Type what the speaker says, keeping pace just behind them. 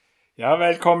Ja,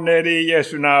 velkomne i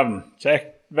Jesu navn.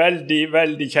 Kjekt,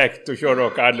 veldig kjekt å se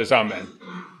dere alle sammen.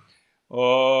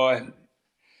 Og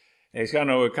jeg skal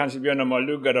nå kanskje begynne med å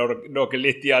lugge dere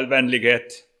litt i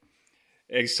allvennlighet.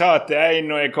 Jeg sa til en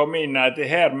når jeg kom inn at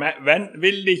her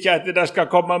vil ikke at det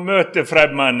skal komme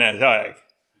møtefremmende, sa jeg.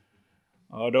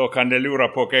 Og da kan det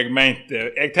lure på hva jeg mente.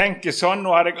 Jeg tenker sånn,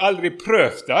 nå har jeg aldri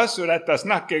prøvd det, så dette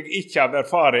snakker jeg ikke av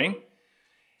erfaring.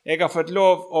 Jeg har fått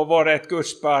lov å være et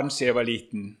Guds barn siden jeg var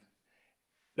liten.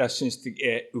 Det synes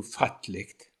jeg ufattelig.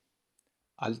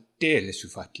 Aldeles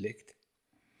ufattelig.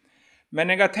 Men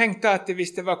jeg har tenkt at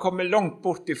hvis det var kommet langt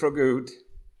bort ifra Gud,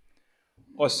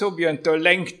 og så begynte å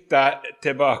lengte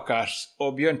tilbake,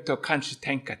 og begynte å kanskje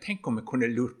tenk om jeg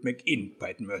kunne lurt meg inn på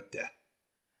et møte,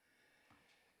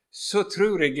 så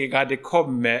tror jeg hadde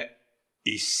kommet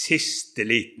i siste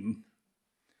liten,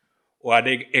 og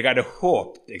jeg hadde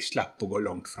håpet jeg slapp å gå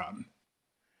langt fram.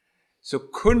 Så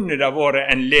kunne det vært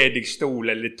en ledig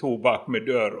stol eller to bak med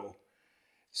døra,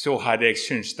 så hadde jeg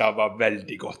syntes det var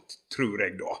veldig godt, tror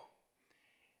jeg da.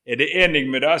 Er det enig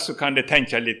med det, så kan det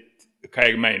tenke litt hva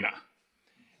jeg mener.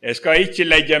 Jeg skal ikke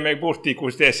legge meg bort i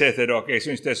hvordan det ser til dere, jeg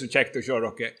synes det er så kjekt å se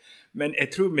dere, men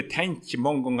jeg tror vi tenker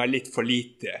mange ganger litt for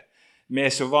lite. Vi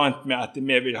er så vant med at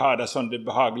vi vil ha det sånn det er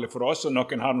behagelig for oss, og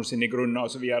noen har noen sine grunner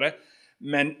og så videre.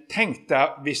 Men tenk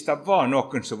da, hvis det var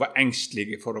noen som var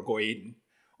engstelige for å gå inn,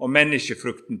 og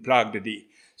menneskefrukten plagde de,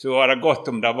 så var det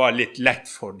godt om det var litt lett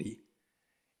for de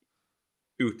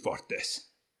utvortes.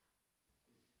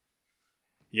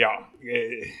 Ja,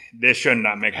 det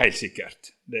skjønner meg helt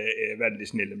sikkert. Det er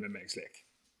veldig snille med meg slik.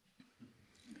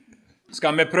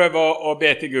 Skal vi prøve å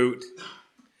be til Gud?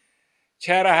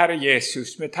 Kjære Herre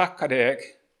Jesus, vi takker deg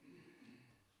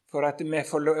for at vi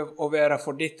får lov å være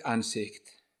for ditt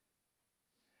ansikt,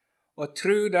 og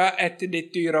tro det etter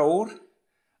ditt dyre ord,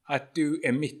 at du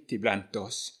er midt iblant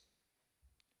oss.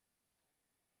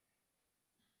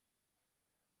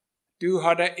 Du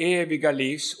har det evige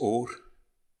livs ord.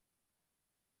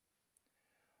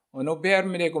 Og nå ber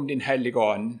vi deg om din hellige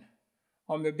ånd,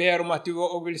 og vi ber om at du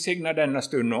også vil signe denne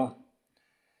stunden,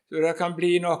 så det kan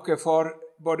bli noe for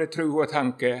både tro og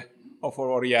tanke, og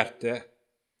for våre hjerte.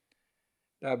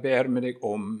 Det ber vi deg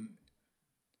om.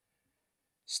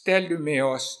 Stell du med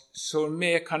oss, så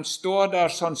vi kan stå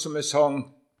der sånn som vi sang,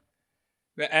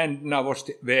 ved enden av vår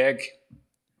veg,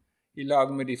 i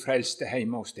lag med de frelste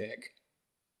hjemme hos deg.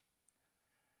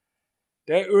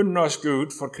 Det unner oss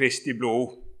Gud for Kristi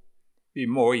blod, vi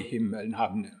må i himmelen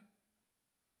havne.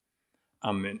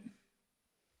 Amen.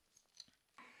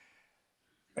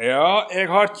 Ja, jeg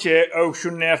har ikke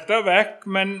auksjonert det vekk,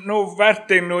 men nå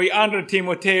vært jeg nå i 2.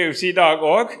 Timoteus i dag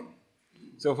også,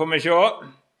 så får vi se.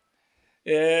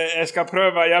 Jeg skal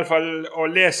prøve i alle fall å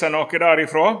lese noe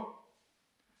derifra.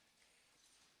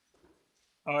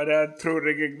 Og der tror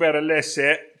jeg bare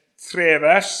leser 3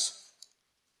 vers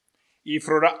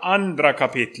ifra det 2.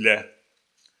 kapitlet.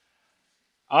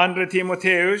 2.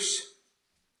 Timoteus,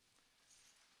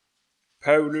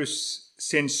 Paulus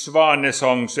sin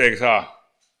svanesang, som jeg sa.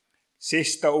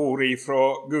 Siste ordet ifra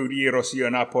Gud gir oss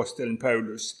gjennom apostelen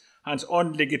Paulus, hans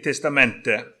åndelige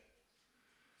testamente.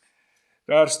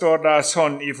 Der står det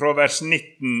sånn ifra vers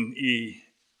 19 i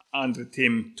 2.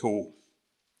 Tim 2.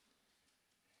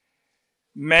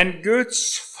 Men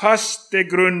Guds faste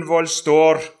grunnvoll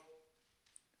står,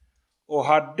 og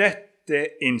har dette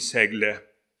innseglet: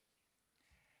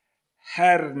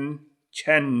 Herren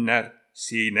kjenner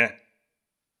sine.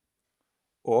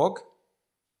 Og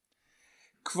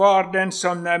hver den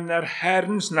som nevner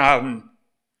Herrens navn,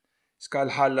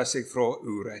 skal holde seg fra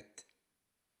urett.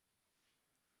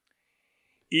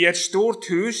 I et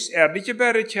stort hus er det ikke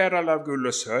bare kjerral av gull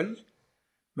og sølv,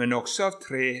 men også av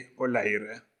tre og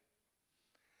leire.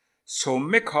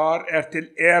 Somme kar er til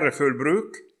ærefull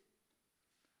bruk,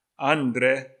 andre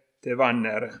til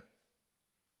vanære.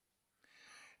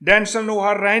 Den som nå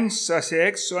har renset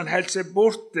seg, så han holdt seg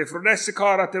borte fra disse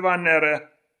karer til vanære,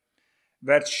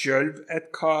 vert sjølv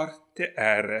et kar til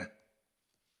ære.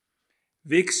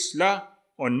 Vigsla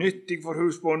og nyttig for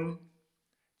husbonden,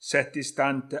 sett i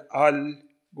stand til all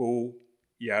god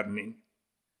gjerning.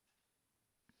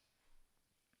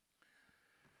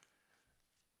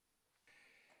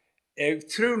 Jeg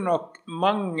tror nok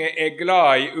mange er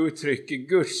glad i uttrykket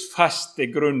Guds faste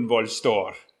grunnvoll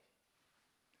står.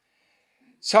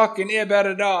 Saken er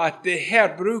bare da at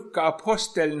her bruker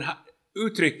apostelen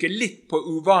uttrykket litt på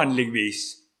uvanlig vis.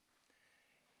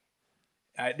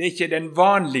 Det er ikke den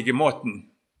vanlige måten.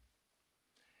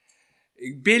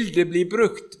 Bildet blir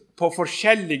brukt på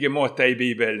forskjellige måter i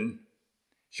Bibelen,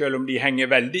 selv om de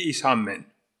henger veldig i sammen.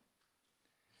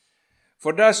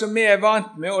 For det som vi er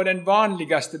vant med, og den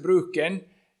vanligste bruken,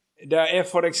 Det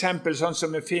for eksempel sånn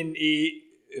som vi finner i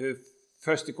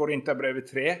 1. Korinterbrevet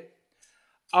 3.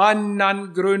 Annan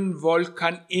grunnvoll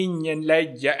kan ingen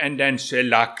legge enn den som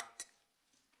lagt.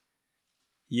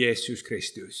 Jesus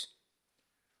Kristus.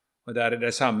 Og der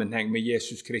det sammenheng med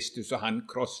Jesus Kristus og han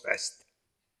krossfest.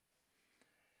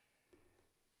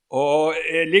 Og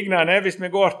lignende, hvis vi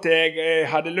går til, jeg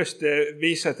hadde lyst til å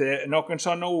vise til noen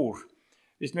sånne ord.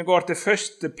 Hvis vi går til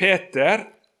 1. Peter,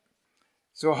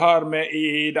 så har vi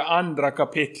i det 2.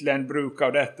 kapitlet en bruk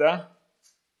av dette.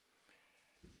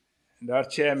 Der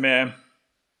kommer,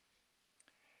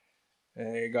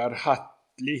 jeg har hatt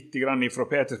litt grann fra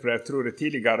Peters brev, tror jeg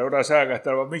tidligere, og da sa jeg at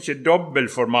det var mye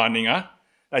dobbeltformaninger.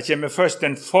 Det kommer først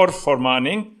en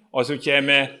forformaning, og så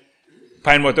kommer på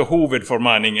en måte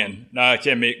hovedformaningen. Det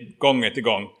kommer gang etter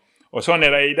gang. Og sånn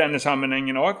det i denne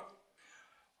sammenhengen også.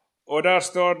 Og der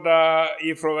står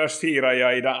det fra vers 4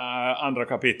 i det 2.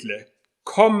 kapitlet.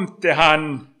 Kom til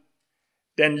han,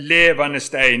 den levende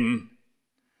steinen,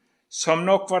 som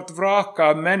nok vart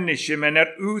vraka av menneske, men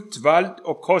utvalgt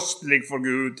og kostelig for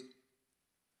Gud,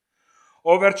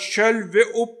 og vært sjølve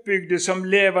oppbygde som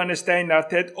levende steiner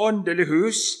til et åndelig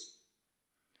hus,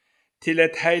 til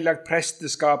et heilagt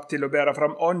presteskap til å bære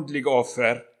fram åndelige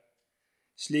offer,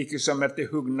 slike som til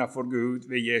hugna for Gud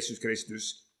ved Jesus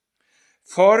Kristus.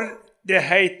 For det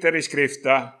heiter i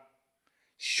Skrifta,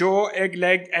 sjå eg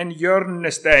legg en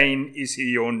hjørnestein i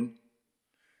Sion,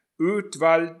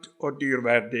 utvalgt og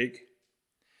dyrverdig.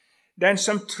 Den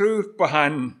som tror på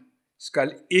han,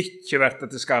 skal ikke verte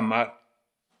til skammar.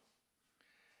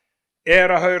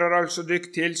 Æra hører altså dykk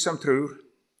til som tror,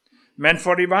 men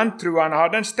for de vantruene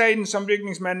har den steinen som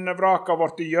bygningsmennene vraka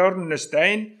vårt i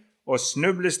hjørnestein og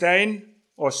snublestein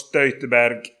og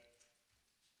støyteberg.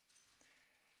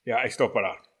 Ja, jeg stopper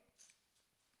der.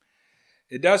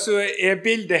 Det som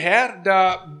bildet her,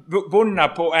 det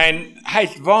bunner på en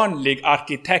helt vanlig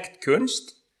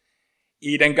arkitektkunst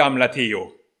i den gamle tida.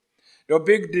 Da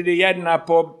bygde de gjerne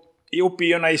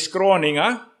oppi gjennom i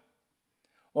skråninger,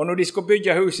 og når de skulle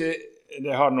bygge huset,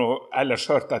 det har nå ellers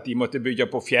hørt at de måtte bygge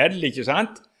på fjell, ikke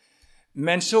sant?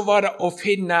 Men så var det å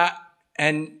finne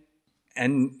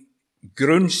en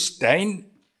grunnstein,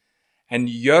 en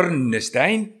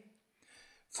hjørnestein,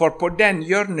 for på den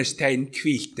hjørnesteinen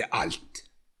hvilte alt.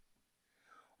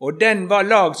 Og den var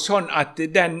lagd sånn at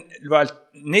den var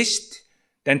nist,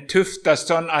 den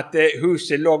tuftast sånn at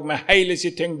huset lå med hele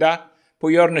sin tyngde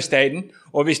på hjørnesteinen,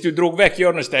 og hvis du drog vekk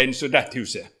hjørnesteinen, så dett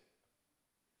huset.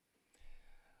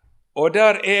 Og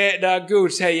der det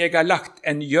Gud sier, jeg har lagt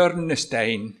en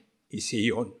hjørnestein i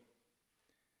Sion.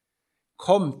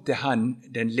 Kom til han,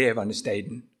 den levende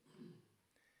steinen.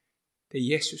 Det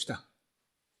Jesus da.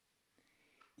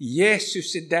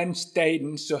 Jesus den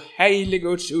steinen som hele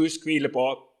Guds hus hviler på.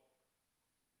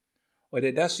 Og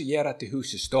det det som gjør at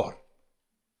huset står.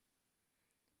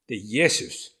 Det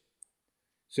Jesus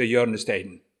som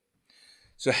hjørnesteinen.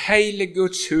 Så hele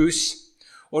Guds hus.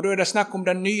 Og da det snakk om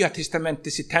det nye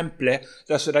testamentet sitt tempelet,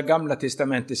 det som det gamle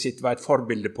testamentet sitt var et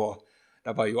forbilde på.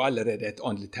 Det var jo allerede et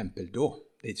åndelig tempel da,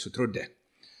 de som trodde.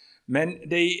 Men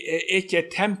det ikke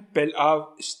et tempel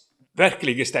av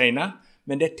virkelige steiner,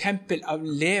 men det et tempel av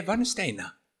levende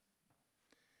steiner.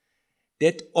 Det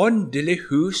et åndelig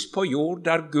hus på jord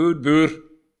der Gud bor.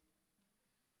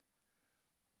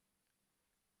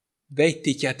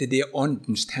 Vet ikke at det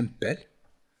åndens tempel,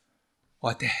 og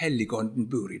at det helligånden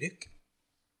bor i deg.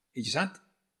 Ikke sant?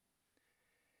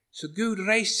 Så Gud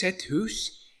reiser et hus,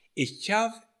 ikke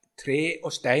av tre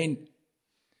og stein,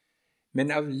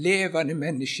 men av levende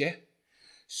mennesker,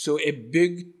 som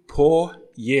bygd på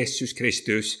Jesus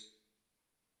Kristus.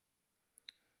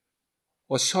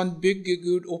 Og sånn bygger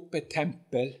Gud opp et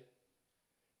tempel,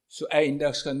 så en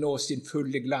dag skal nå sin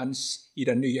fulle glans i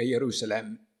det nye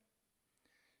Jerusalem,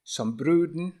 som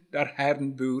bruden der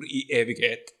Herren bor i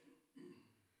evighet.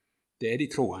 Det de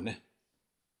troende.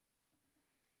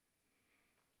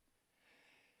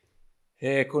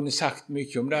 Jeg kunne sagt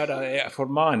mye om det. Det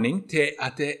formaning til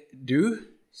at du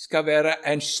skal være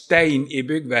en stein i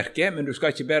byggverket, men du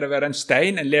skal ikke bare være en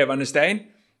stein, en levende stein,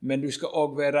 men du skal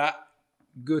også være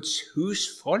Guds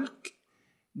husfolk,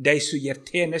 de som gjør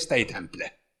tjeneste i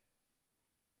tempelet,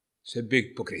 som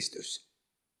bygd på Kristus.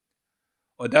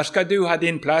 Og der skal du ha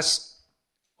din plass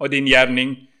og din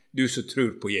gjerning, du som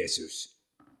tror på Jesus.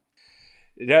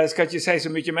 Det skal ikke si så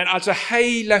mye, men altså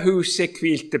hele huset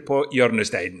hvilte på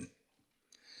hjørnesteinen.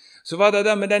 Så var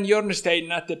det med den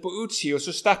hjørnesteinen at på utsiden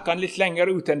så stakk han litt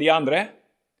lenger ut enn de andre.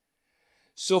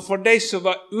 Så for de som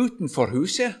var utenfor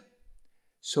huset,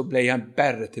 så ble han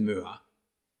bare til møa.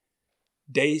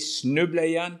 De snublet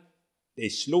i han, de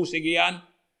slo seg i han,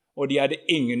 og de hadde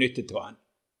ingen nytte til han.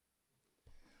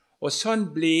 Og sånn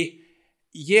blir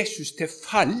Jesus til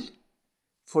fall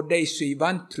for de som i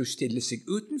vantro stiller seg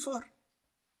utenfor.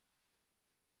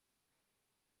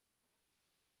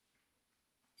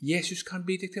 Jesus kan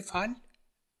bli deg til fall.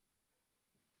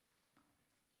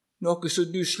 Noe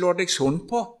som du slår deg sund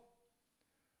på,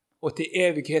 og til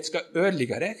evighet skal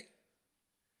ødelegge deg.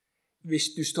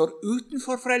 Hvis du står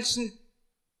utenfor frelsen,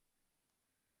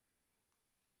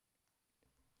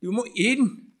 du må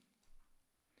inn.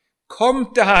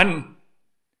 Kom til han,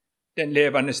 den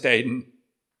levende steinen,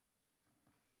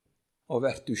 og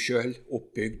vær du selv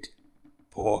oppbygd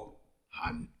på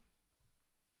han.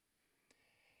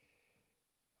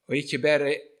 Og ikke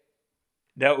bare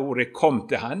det ordet kom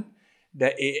til han,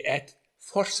 det et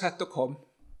fortsatt å komme.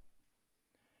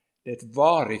 Det et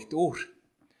varigt ord.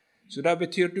 Så det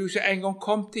betyr du som en gang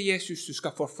kom til Jesus, du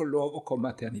skal få lov å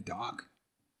komme til han i dag.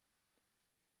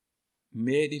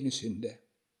 Med dine synder.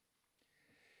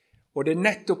 Og det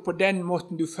nettopp på den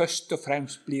måten du først og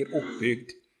fremst blir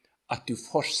oppbygd, at du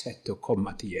fortsetter å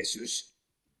komme til Jesus.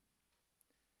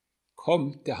 Kom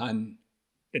til han,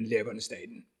 den levende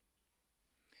steinen.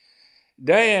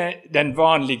 Det den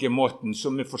vanlige måten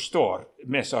som vi forstår,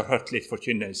 vi som har hørt litt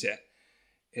forkynnelse,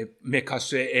 med hva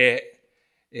som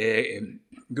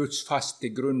Guds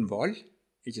faste grunnvoll,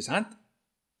 ikke sant?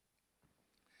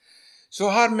 Så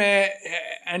har vi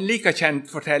en like kjent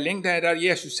fortelling, der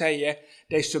Jesus sier,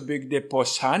 de som bygde på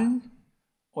sand,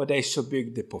 og de som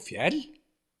bygde på fjell.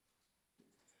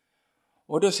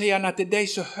 Og da sier han at de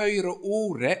som hører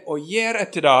ordet og gjør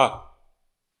etter det,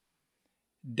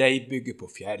 de bygger på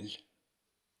fjell.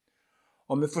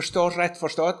 Og vi forstår rett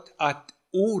forstått at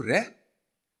ordet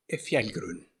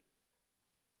fjellgrunn.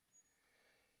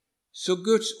 Så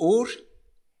Guds ord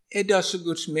det som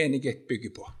Guds menighet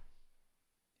bygger på.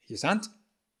 Ikke sant?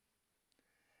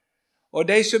 Og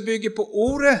de som bygger på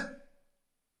ordet,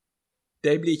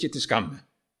 de blir ikke til skamme.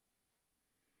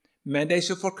 Men de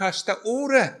som forkaster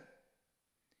ordet,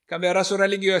 kan være så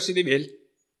religiøse de vil.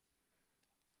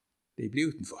 De blir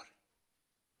utenfor.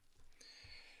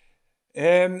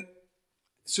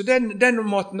 Så den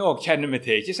måten også kjenner vi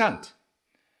til, ikke sant?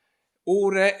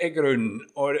 Ordet grunnen,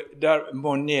 og der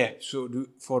må ned så du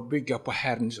får bygge på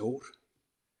Herrens ord.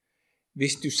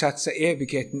 Hvis du satser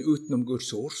evigheten utenom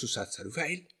Guds ord, så satser du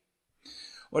feil.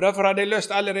 Og derfor hadde jeg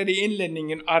lyst allerede i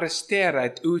innledningen å arrestere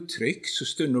et uttrykk som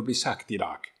stund å bli sagt i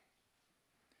dag.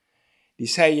 De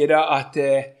sier da at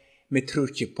vi tror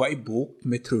ikke på en bok,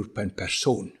 vi tror på en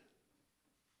person.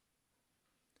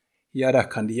 Ja, det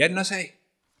kan de gjerne si.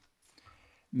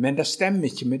 Men det stemmer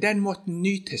ikke med den måten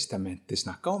Nytestamentet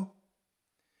snakker om.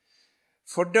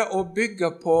 For det å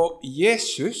bygge på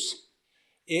Jesus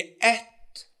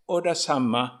ett og det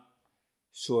samme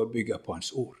som å bygge på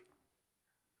hans ord.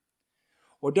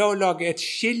 Og det å lage et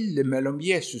skille mellom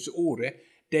Jesus og ordet,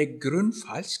 det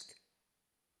grunnfalskt.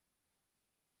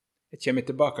 Jeg kommer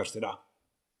tilbake til det.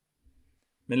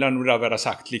 Men la nå det være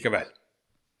sagt likevel.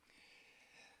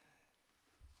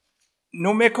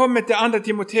 Når vi kommer til 2.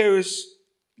 Timoteus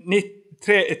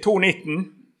 2,19,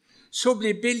 så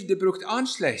blir bildet brukt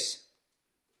annerledes.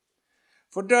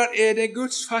 For der det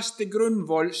Guds faste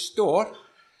grunnvoll står,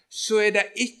 så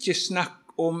det ikke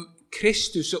snakk om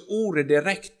Kristus og ordet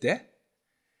direkte,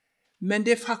 men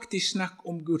det faktisk snakk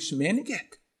om Guds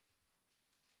menighet.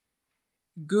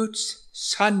 Guds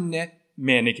sanne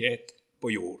menighet på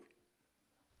jord.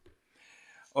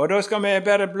 Og da skal vi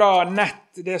bare bla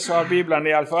nett, det sa Bibelen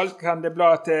i alle fall, kan det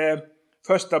bla til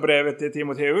første brevet til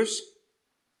Timoteus.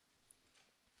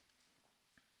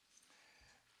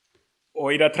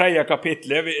 Og i det 3.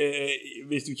 kapitlet,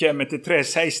 hvis du kommer til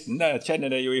 3,16, der kjenner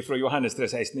det jo fra Johannes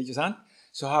 3,16, ikke sant?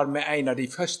 Så har vi en av de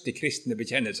første kristne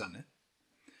bekjennelsene.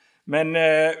 Men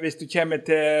hvis du kommer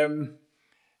til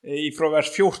fra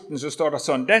vers 14, så står det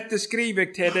sånn: Dette skriver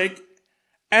jeg til deg,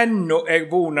 ennå jeg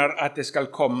voner at det skal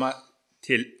komme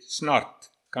til, snart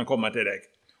kan komme til deg.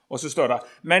 Og så står det: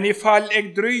 Men i fall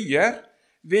jeg drøyer,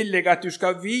 vil jeg at du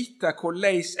skal vite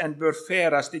hvordan en bør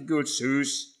feres i Guds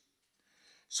hus,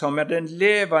 som den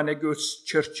levende Guds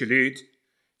kirkelyd,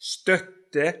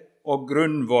 støtte og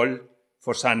grunnvoll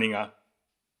for sanninga.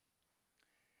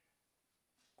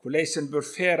 Hvordan en bør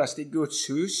feres i Guds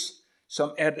hus,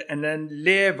 som den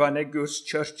levende Guds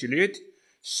kirkelyd,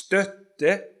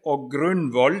 støtte og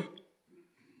grunnvoll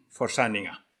for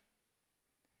sanninga.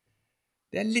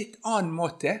 Det en litt annen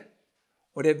måte,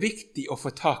 og det viktig å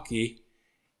få tak i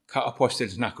hva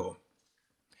apostelen snakker om.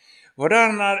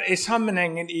 Hvordan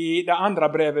sammenhengen i det andre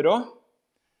brevet da,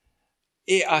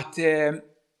 at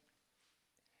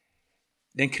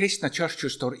den kristne kirke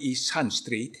står i sann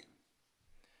strid.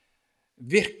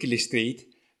 Virkelig strid.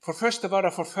 For først var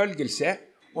det forfølgelse,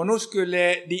 Og nå skulle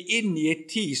de inn i et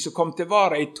tid som kom til å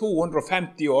vare i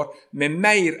 250 år med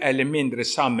mer eller mindre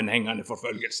sammenhengende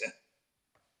forfølgelse.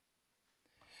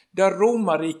 Da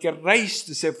Romerriket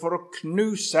reiste seg for å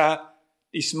knuse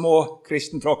de små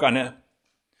kristenflokkene,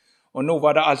 og nå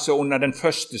var det altså under den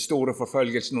første store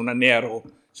forfølgelsen under Nero,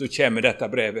 så kommer dette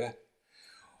brevet.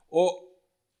 Og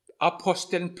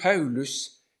apostelen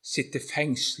Paulus sitter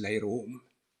fengslet i Rom.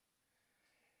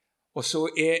 Og så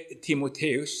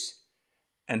Timoteus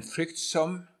en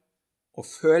fryktsom og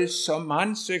følsom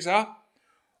mann, som jeg sa,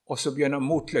 og så begynner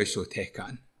motløse å teke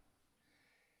han.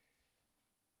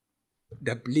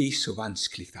 Det blir så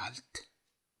vanskelig alt.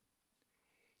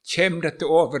 Kjem det til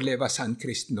å overleve sann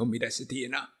kristendom i disse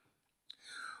tidene?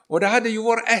 Og det hadde jo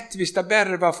vært hvis det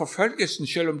bare var forfølgelsen,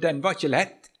 selv om den var ikke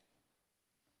lett.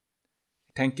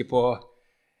 Jeg tenker på,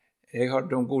 jeg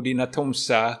hørte om Godina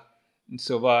Tomsa,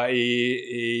 som var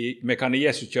i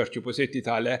Mekane-Jesus-kyrkja på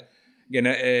 70-tallet,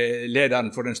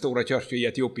 lederen for den store kyrkja i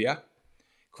Etiopia.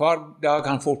 Hver dag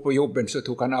han får på jobben, så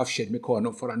tok han avskjed med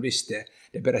kona, for han visste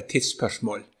det er bare et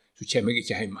tidsspørsmål, så kommer jeg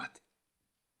ikke hjem igjen.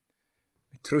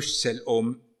 Trussel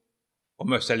om å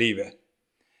miste livet.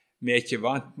 Vi ikke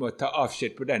vant med å ta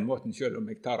avskjed på den måten, selv om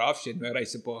jeg tar avskjed når jeg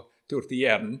reiser på tur til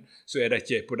Herren, så det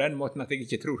ikke på den måten at jeg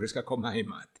ikke tror jeg skal komme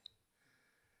hjem igjen.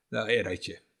 Det det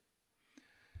ikke.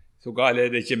 Så galt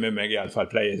det ikke med meg, i alle fall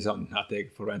pleier sånn, at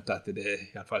jeg forventer at det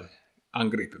i alle fall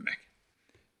angriper meg.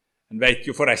 En vet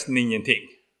jo forresten ingenting.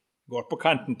 Går på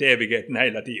kanten til evigheten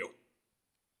hele tiden.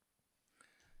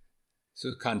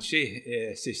 Så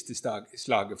kanskje siste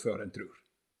slaget før en tror.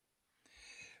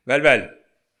 Vel.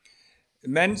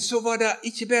 Men så var det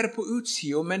ikke bare på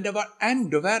utsiden, men det var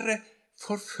enda verre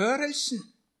forførelsen.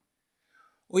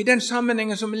 Og i den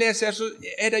sammenhengen som vi leser her, så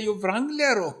det jo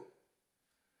vranglære.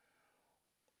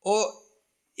 Og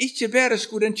ikke bare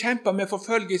skulle den kjempe med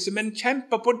forfølgelse, men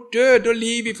kjempe på død og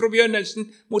liv fra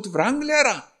begynnelsen mot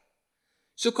vranglære,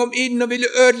 som kom inn og ville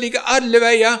ødelegge alle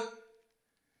veier.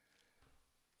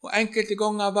 Og enkelte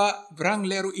ganger var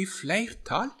vranglære i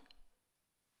flertall.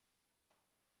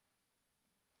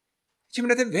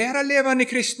 Kommer det til å være levende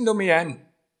kristendom igjen?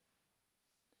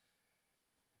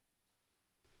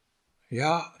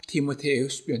 Ja,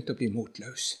 Timoteus begynte å bli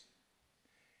motløs.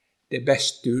 Det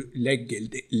best du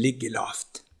ligger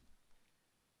lavt.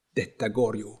 Dette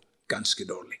går jo ganske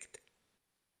dårlig.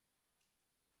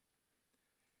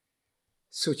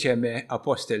 Så kommer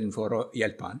apostelen for å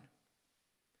hjelpe han.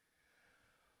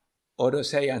 Og da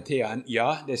sier han til han,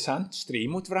 ja, det sant, strid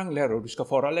mot vranglære, og du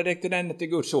skal forholde deg til denne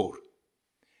til Guds ord.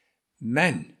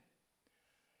 Men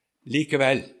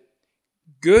likevel,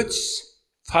 Guds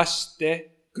faste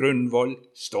grunnvoll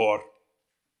står.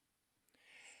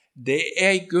 Det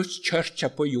Guds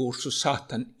kyrkja på jord så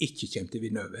Satan ikke kommer til å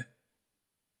vinne over.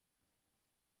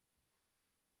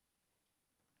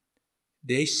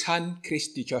 Det en sann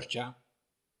Kristi kyrkja,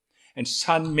 en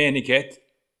sann menighet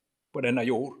på denne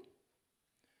jord,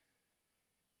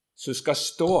 som skal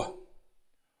stå.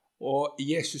 Og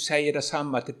Jesus sier det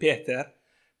samme til Peter.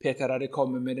 Peter hadde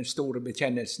kommet med den store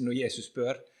bekjennelsen, og Jesus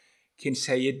spør, hvem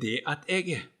sier det at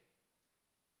jeg er?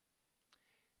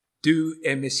 Du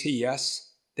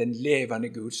Messias, den levende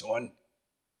Guds ånd.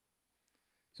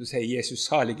 Så sier Jesus,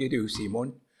 salig er du,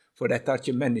 Simon, for dette har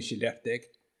ikke mennesket lært deg,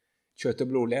 kjøtt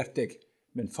og blod lært deg,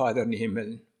 men Faderen i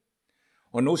himmelen.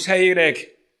 Og nå sier jeg,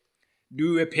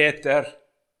 du Peter,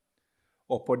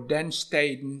 og på den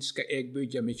steinen skal jeg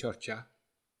bygge min kyrkja,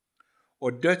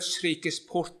 og dødsrikes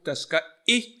porter skal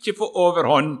ikke få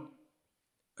overhånd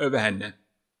over henne.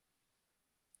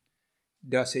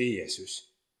 Det sier Jesus.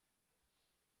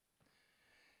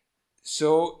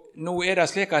 Så nå det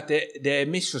slik at det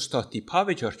misforstått i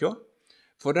pavekyrkja,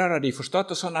 for der har de forstått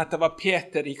det sånn at det var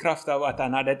Peter i kraft av at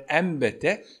han hadde et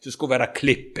embete som skulle være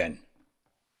klippen.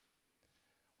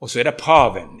 Og så det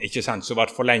paven, ikke sant, som var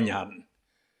forlengeren.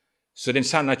 Så den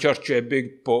sanne kyrkja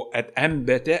bygd på et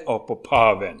embete og på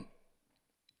paven.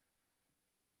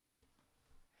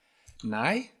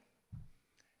 Nei,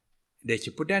 det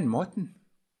ikke på den måten,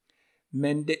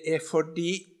 men det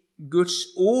fordi Guds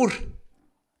ord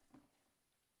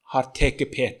har teket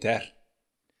Peter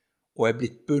og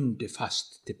blitt bundet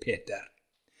fast til Peter.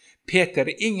 Peter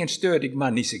ingen stødig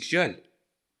mann i seg selv,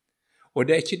 og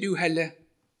det ikke du heller.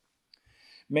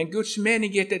 Men Guds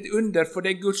menighet et under, for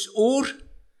det Guds ord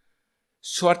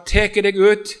så har teket deg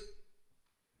ut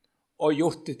og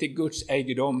gjort det til Guds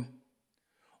eiendom.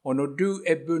 Og når du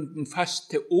bunden fast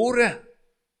til ordet,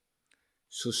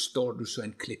 så står du som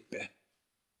en klippe.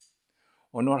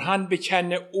 Og når han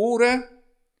bekjenner ordet,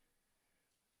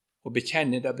 og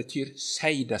bekjenner det betyr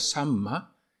si det samme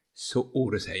som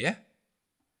ordet sier,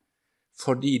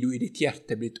 fordi du i ditt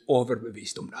hjerte er blitt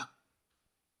overbevist om det.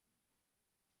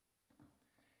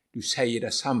 Du sier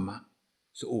det samme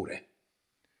som ordet.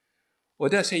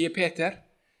 Og der sier Peter,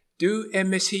 du er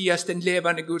Messias, den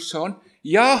levende Guds sønn.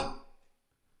 Ja,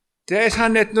 det er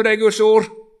sannheten, og det er Guds ord.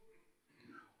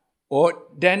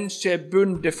 Og den som er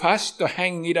bundet fast og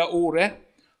henger i det ordet,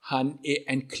 han er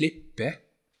en klippe,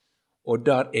 og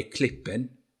der er klippen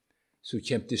som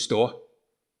kommer til å stå.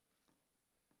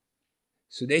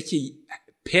 Så det er ikke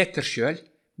Peter selv,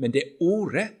 men det er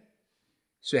ordet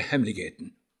som er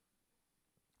hemmeligheten.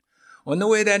 Og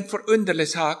nå er det en forunderlig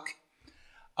sak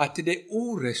at det er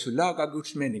ordet som lager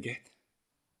Guds menighet.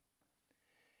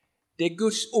 Det er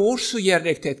Guds ord som gjør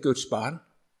deg til et Guds barn.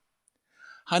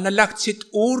 Han har lagt sitt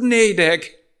ord ned i deg.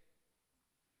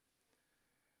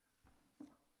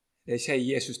 Det sier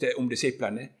Jesus om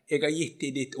disiplene. Jeg har gitt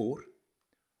deg ditt ord,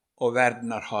 og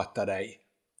verden har hatet deg,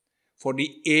 for de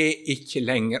er ikke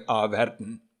lenger av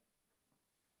verden.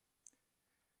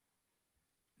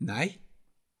 Nei,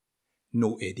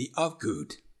 nå er de av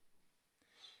Gud.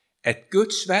 Et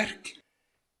Guds verk.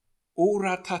 Ordet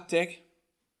har tatt deg.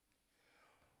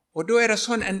 Og da er det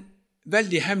sånn en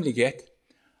veldig hemmelighet,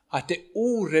 at det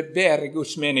ordet bærer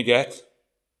Guds menighet,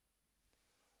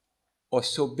 og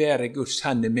så bærer Guds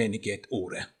sanne menighet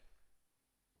ordet.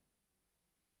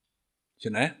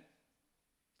 Skjønner du?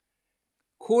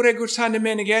 Hvor er Guds sanne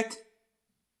menighet?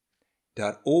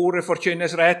 Der ordet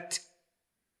forkynnes rett,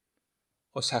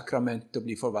 og sakramentet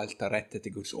blir forvaltet rett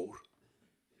etter Guds ord.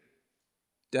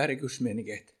 Der er Guds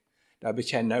menighet. Der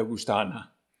bekjenner Augustana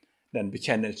den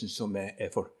bekjennelsen som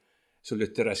så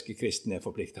lutherske kristne er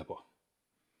forpliktet på.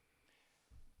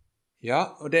 Ja,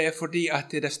 og det er fordi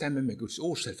at det stemmer med Guds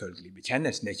ord, selvfølgelig.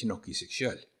 Bekjennelsen er ikke noe i seg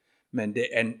selv, men det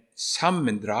er en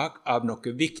sammendrag av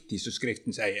noe viktig som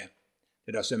Skriften sier. Det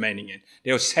er det som er meningen.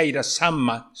 Det er å si det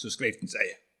samme som Skriften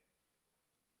sier.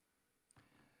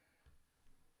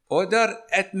 Og der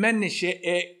et menneske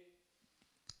er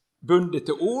bundet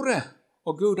til ordet,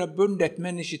 og Gud har bundet et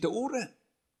menneske til ordet,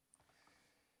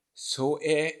 så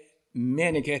er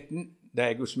menigheten, det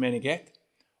er Guds menighet,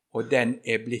 og den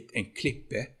er blitt en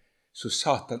klippe, så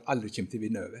Satan aldri kommer til å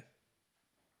vinne over.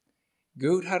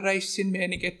 Gud har reist sin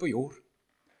menighet på jord,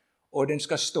 og den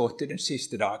skal stå til den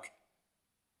siste dag.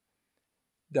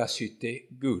 Da sitter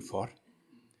Gud for.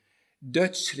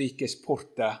 Dødsrikets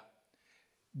porter,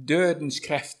 dødens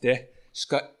krefter,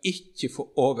 skal ikke få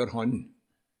overhånd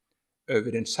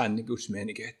over den sanne Guds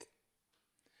menighet.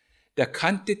 Det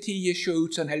kan til tider se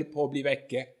ut som han holder på å bli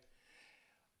vekke.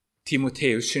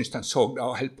 Timoteus syntes han så det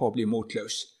og holdt på å bli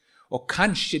motløs. Og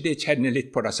kanskje det kjenner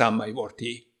litt på det samme i vår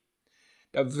tid.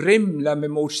 Det vrimler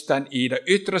med motstand i det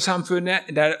ytre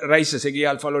samfunnet, det reiser seg i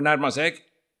alle fall og nærmer seg.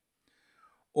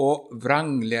 Og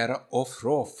vranglære og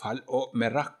frafall og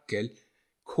mirakel,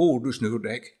 hvor du snur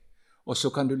deg. Og så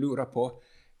kan du lure på,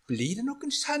 blir det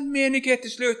noen sann menighet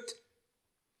til slutt?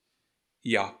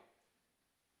 Ja,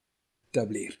 det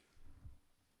blir.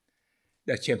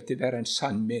 Det kommer til å være en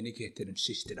sann menighet til den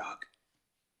siste dag.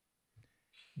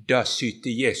 Det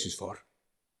syter Jesus for.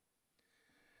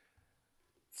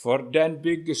 For den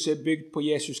byggelse bygd på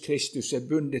Jesus Kristus er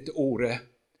bundet til ordet,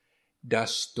 det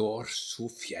står så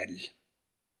fjell.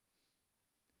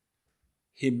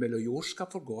 Himmel og jord skal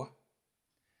forgå,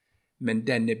 men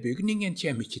denne bygningen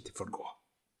kommer ikke til å forgå.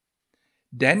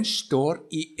 Den står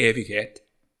i evighet.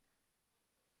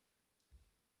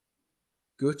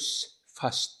 Guds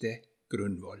faste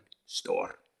grunnvoll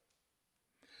står.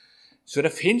 Så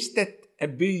det finnes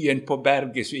en byen på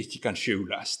berget som ikke kan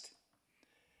skjules.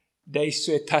 De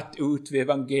som er tatt ut ved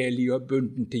evangeliet og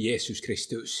bunden til Jesus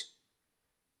Kristus.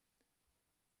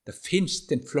 Det finnes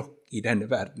en flokk i denne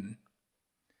verden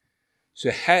som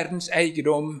er Herrens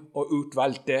eiendom og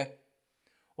utvalgte,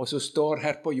 og som står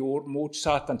her på jord mot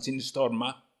Satans sine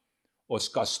stormer, og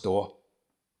skal stå.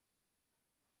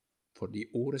 Fordi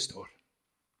ordet står.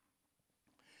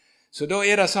 Så da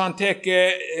er det sånn,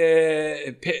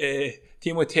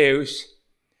 Timoteus,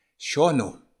 se nå,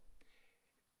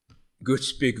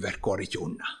 Guds byggverk går ikke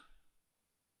unna.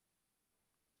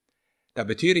 Det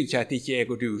betyr ikke at ikke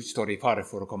jeg og du står i fare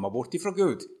for å komme bort ifra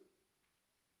Gud.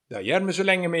 Det gjør vi så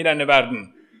lenge vi i denne verden.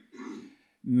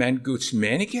 Men Guds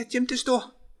menighet kommer til å stå.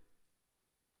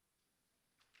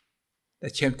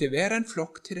 Det kommer til å være en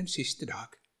flokk til den siste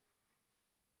dag.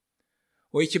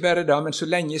 Og ikke bare det, men så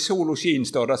lenge sol og skin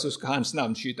står der, så skal hans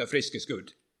navn skyte friske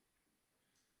skudd.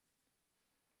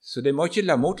 Så det må ikke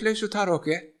la motløse ta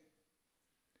dere.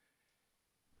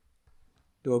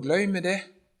 Da glemmer det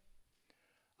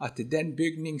at den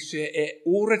bygning som er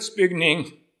ordets bygning,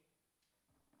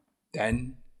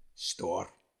 den står.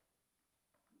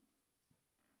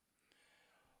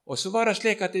 Og så var det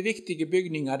slik at de viktige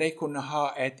bygninger, de kunne ha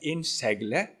et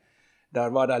innsegle.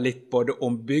 Der var det litt både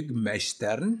om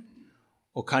byggmeisteren,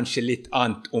 og kanskje litt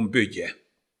annet om bygget.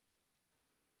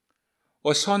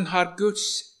 Og sånn har Guds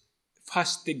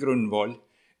faste grunnvoll,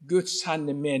 Guds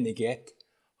sanne menighet,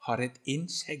 har et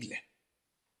innsegle.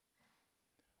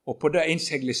 Og på det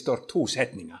innseglet står 2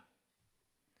 setninger.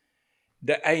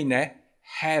 Det ene,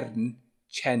 Herren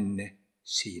kjenner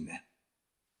sine.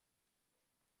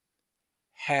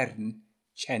 Herren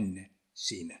kjenner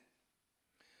sine.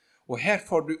 Og her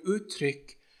får du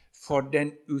uttrykk for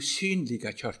den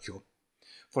usynlige kirka.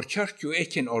 For kirka er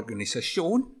ikke en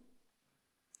organisasjon.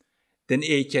 Den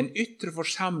er ikke en ytre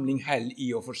forsamling heller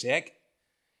i og for seg,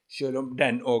 selv om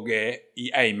den også er i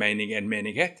en mening en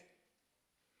menighet.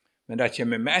 Men det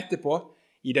kommer vi etterpå.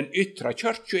 I den ytre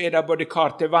kirka er det både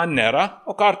kar til vanæra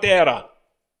og kar til æra.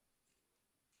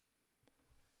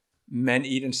 Men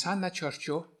i den sanne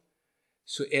kirka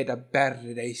så er det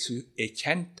bare de som er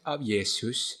kjent av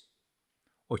Jesus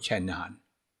og kjenner han.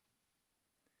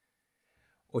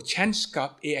 Og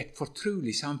kjennskap er et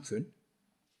fortrolig samfunn.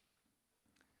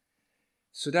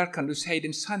 Så der kan du si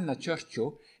den sanne kirka,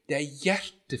 det er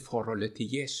hjerteforholdet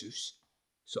til Jesus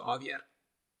som avgjør.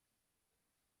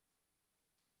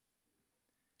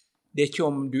 Det er ikke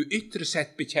om du ytre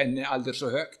sett bekjenner aldri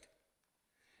så høyt.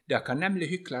 Det kan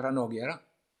nemlig hyklerne også gjøre.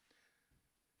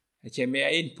 Jeg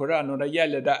kommer inn på det når det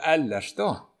gjelder det ellers da.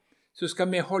 Så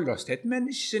skal vi holde oss til et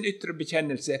menneskes ytre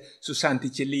bekjennelse, så sant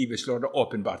ikke livet slår det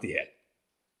åpenbart ihjel.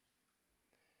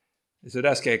 Så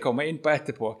det skal jeg komme inn på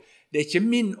etterpå. Det er ikke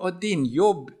min og din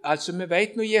jobb. Altså, vi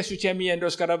vet når Jesus kommer igjen, da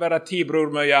skal det være 10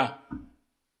 brormøya.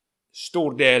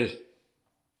 Stor del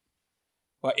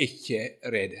var ikke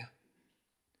rede.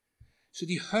 Så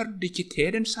de hørte ikke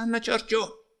til den sanne kirka.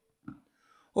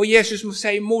 Og Jesus må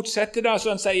si motsette det,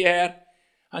 som han sier her.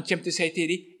 Han kommer til å si til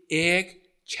dem, jeg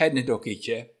kjenner dere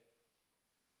ikke.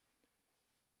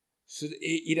 Så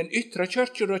i den ytre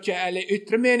kirka, eller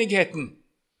ytre menigheten,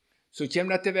 så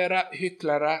kommer det til å være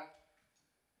hyklere,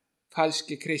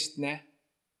 falske kristne,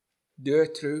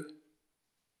 dødtru,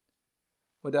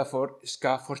 og derfor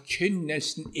skal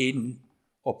forkynnelsen inn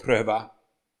og prøve.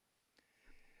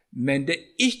 Men det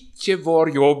er ikke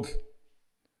vår jobb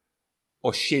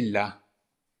å skille.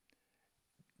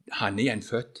 Han er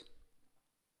gjenfødt.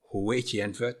 Hun er ikke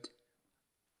gjenfødt.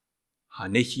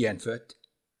 Han er ikke gjenfødt.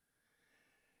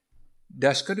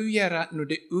 Det skal du gjøre når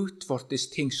det utvortes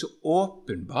ting så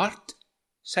åpenbart,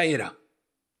 sier det.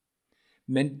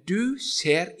 Men du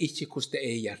ser ikke hvordan det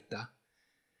er i hjertet.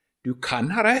 Du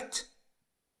kan ha rett,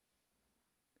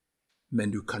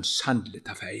 men du kan sannelig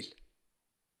ta feil.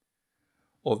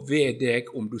 Og ved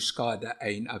deg om du skader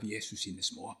en av Jesus sine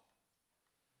små.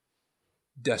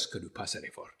 Det skal du passe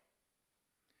deg for.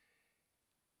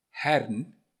 Herren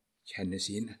kjenner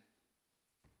sine.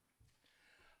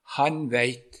 Han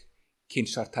vet hvem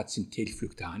som har tatt sin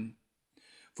tilflukt til han.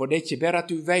 For det er ikke bare at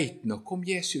du vet noe om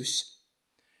Jesus,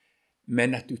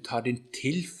 men at du tar din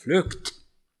tilflukt.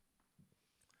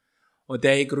 Og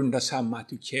det er i grunnen det samme at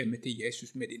du kommer til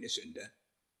Jesus med dine synder.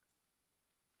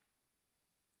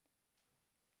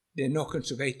 Det er noen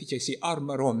som vet ikke si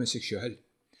armer om med seg selv,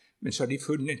 men så har de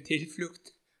funnet en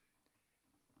tilflukt.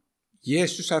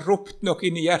 Jesus har ropt noe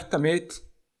inn i hjertet mitt,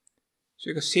 så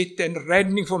jeg har sett en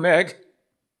redning for meg.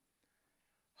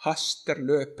 Haster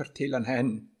løper til han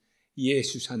hen.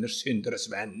 Jesus, han er synderes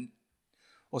venn.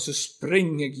 Og så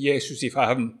springer jeg Jesus i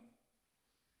favn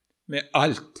med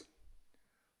alt,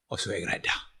 og så er jeg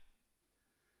redda.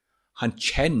 Han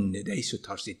kjenner de som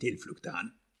tar sin tilflukt til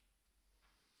han.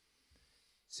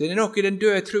 Så det er noe den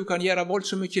døde tro kan gjøre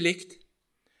voldsomt mye likt.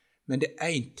 Men det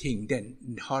er en ting,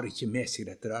 den har ikke med seg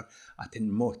dette der, at den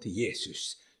må til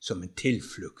Jesus som en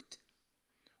tilflukt.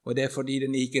 Og det er fordi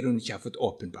den i grunnen ikke har fått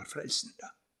åpenbar frelsen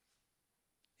da.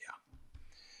 Ja.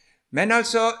 Men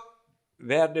altså,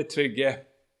 vær det trygge,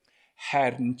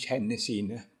 Herren kjenner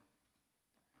sine,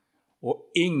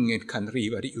 og ingen kan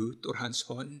rive de ut ur hans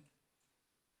hånd.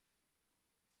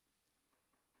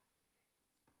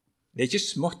 Det er ikke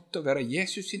smått å være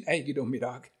Jesus sin eiendom i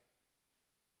dag.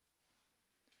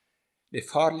 Det er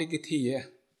farlige tider.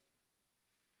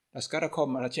 Da skal det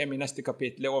komme, det kommer i neste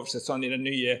kapittel, oversett sånn i den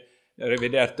nye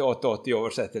reviderte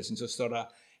 88-oversettelsen, så står det,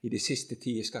 i de siste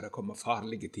tider skal det komme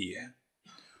farlige tider.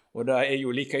 Og det er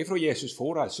jo like ifra Jesus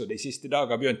for, altså. De siste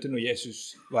dager begynte når Jesus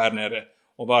var her nede,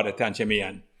 og var det til han kommer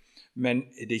igjen. Men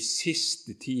de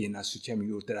siste tidene så kommer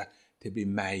jo til det, det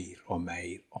blir mer og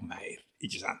mer og mer,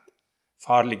 ikke sant?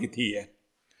 Farlige tider.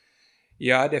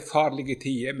 Ja, det er farlige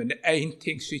tider, men det er en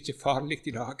ting som ikke er farlig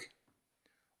i dag,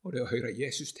 og det er å høre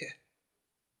Jesus til.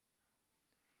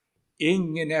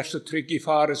 Ingen er så trygg i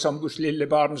fare som Guds lille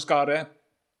barneskare.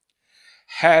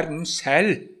 Herren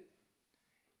selv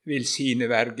vil sine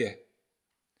verge.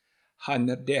 Han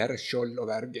er deres skjold og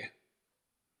verge.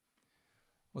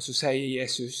 Og så sier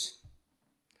Jesus,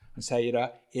 han sier da,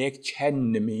 jeg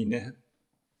kjenner mine,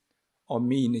 og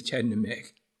mine kjenner meg.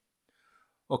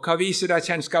 Og hva viser da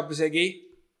kjennskapet seg i?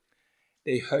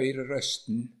 De hører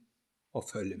røsten og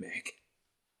følger meg.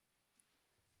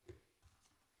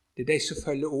 Det er de som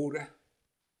følger ordet.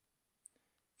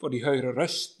 For de hører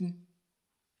røsten,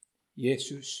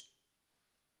 Jesus,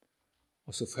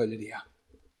 og så følger de ham.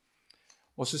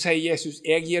 Og så sier Jesus,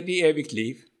 jeg gir de evigt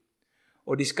liv,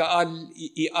 og de skal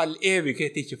i all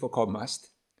evighet ikke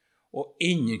forkommast, og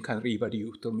ingen kan rive de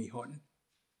ut av min hånd.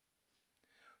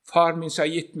 Far min som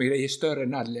har gitt meg, de er større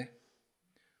enn alle,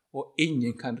 og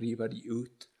ingen kan rive de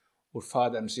ut av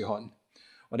Faderens hånd.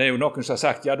 Og det er jo noen som har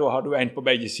sagt, ja, da har du en på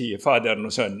begge sider, Faderen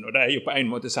og Sønnen, og det er jo på en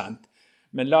måte sant.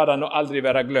 Men la det nå aldri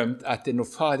være glemt at når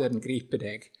Faderen griper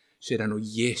deg, så er det når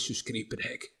Jesus griper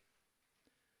deg.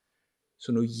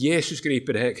 Så når Jesus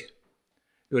griper deg,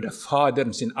 da er det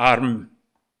Faderen sin arm.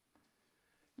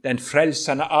 Den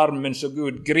frelsende armen som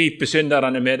Gud griper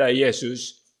synderne med, det er Jesus.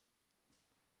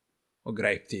 Og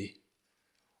grep de.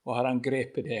 Og har han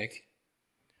grepet deg,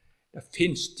 det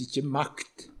finnes ikke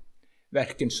makt,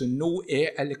 hverken som nå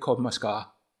er eller komme skal,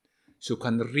 som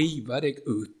kan rive deg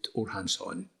ut ur hans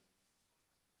hånd.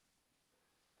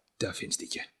 Det finnes det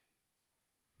ikke.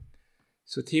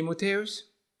 Så Timoteus,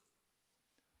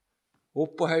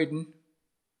 opp på høyden,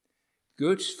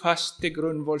 Guds faste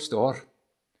grunnvoll står,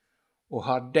 og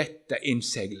har dette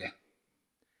innseglet.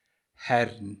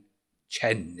 Herren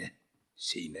kjenner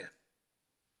sine.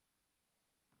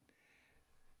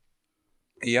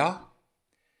 Ja,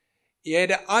 er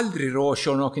det aldri råd å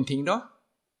se noen ting da?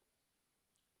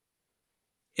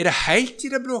 Er det helt i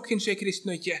det blå hvem som er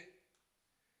kristen og ikke?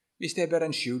 Hvis det er bare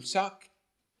en skjult sak?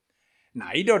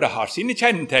 Nei da, det har sine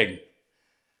kjennetegn.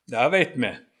 Det vet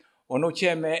vi. Og nå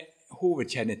kommer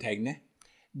hovedkjennetegnet.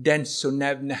 Den som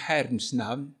nevner Herrens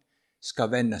navn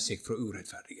skal vende seg fra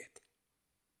urettferdighet.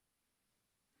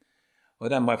 Og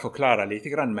det må jeg forklare litt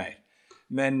mer.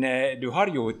 Men du har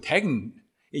jo tegn,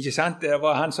 ikke sant? Det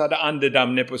var han som hadde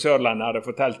andedam nede på Sørlandet, hadde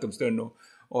fortalt om stund.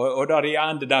 Og der i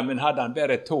andedammen hadde han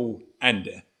bare 2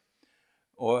 ender.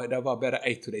 Og det var bare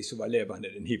ett av de som var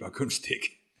levende, den var kunstig.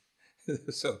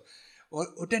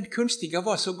 og den kunstige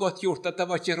var så godt gjort at det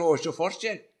var ikke råd så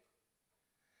forskjell.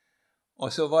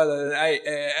 Og så var det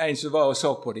en som var og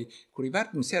så på dem. Hvor i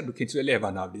verden ser du hvem som er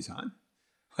levende av dem, sa han.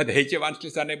 Og det er ikke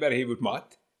vanskelig, så han bare hiver ut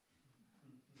mat.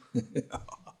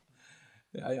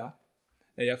 ja.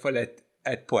 Det er i hvert fall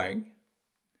et poeng.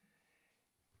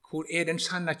 Hvor er den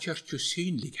sanne kirka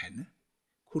synlig henne?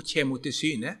 Hvor kommer hun til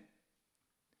syne?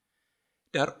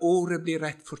 Der ordet blir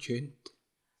rett forkynt,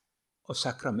 og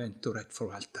sakramentet rett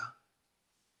forvalta.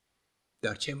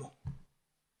 Der kommer hun.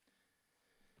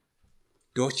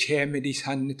 Da kommer de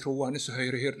sanne troende som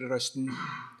hører hyrderøsten.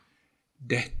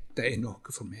 Dette er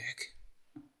noe for meg.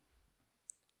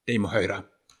 De må høre.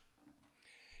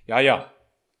 Ja.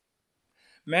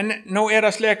 Men nå er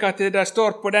det slik at det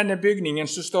står på denne bygningen,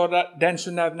 så står det, den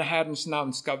som nevner Herrens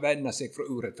navn skal vende seg fra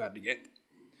urettferdighet.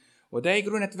 Og det er i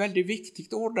grunnen et veldig viktig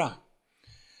ord da.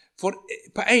 For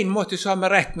på en måte så har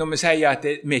vi rett når vi sier at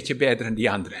vi er ikke bedre enn de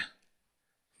andre.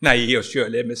 Nei, i oss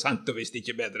selv er vi sant og visst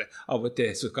ikke bedre. Av og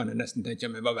til så kan jeg nesten tenke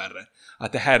meg var verre.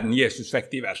 At Herren Jesus fikk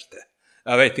de verste.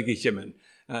 Det vet jeg ikke, men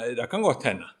det kan godt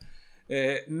hende.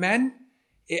 Men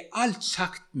er alt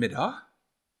sagt med det?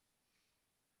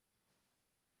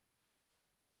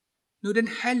 Når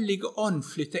den hellige ånd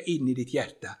flytter inn i ditt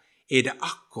hjerte, er det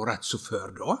akkurat så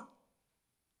før da?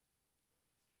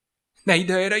 Nei,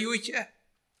 det er det jo ikke.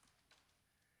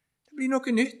 Det blir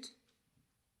noe nytt.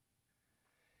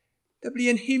 Det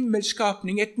blir en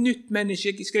himmelskapning, et nytt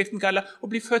menneske i Skriften kaller å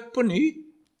bli født på ny.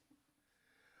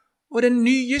 Og den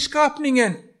nye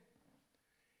skapningen,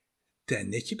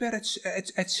 den er ikke bare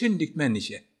et syndigt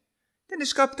menneske. Den er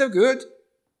skapt av Gud,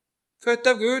 født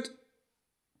av Gud.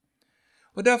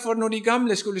 Og derfor når de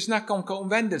gamle skulle snakke om hva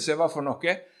omvendelse var for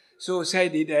noe, så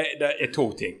sier de det er 2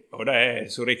 ting, og det er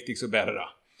så riktig som bare det.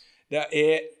 Det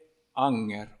er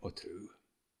anger og tro.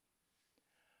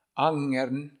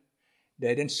 Angeren, det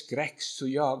er den skrekk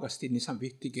som jages inn i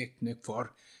samvittigheten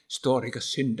for, står jeg og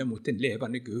synder mot den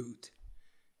levende Gud.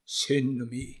 Synd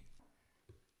mi.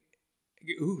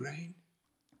 Jeg er urein.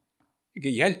 Jeg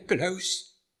er hjelpeløs.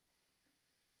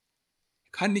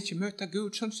 Jeg kan ikke møte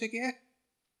Gud sånn som jeg er.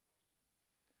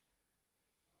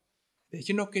 Det er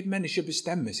ikke noe et menneske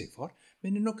bestemmer seg for,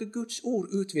 men det er noe Guds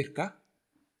ord utvirker.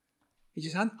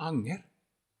 Ikke sant? Anger.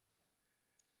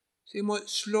 Så jeg må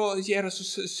gjøre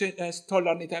så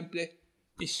tolleren i tempelet.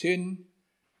 I synd.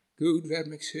 Gud, vær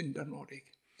meg synder nådig.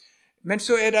 Men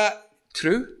så det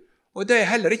tro, og det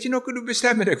heller ikke noe du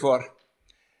bestemmer deg for.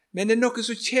 Men det noe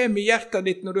som kommer i hjertet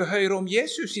ditt når du hører om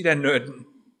Jesus i den nøden.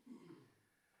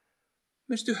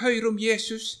 Mens du hører om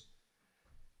Jesus,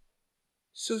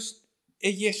 så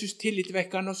Jesus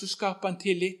tillitvekkende, og så skaper han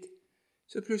tillit.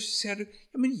 Så plutselig ser du,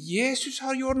 ja, men Jesus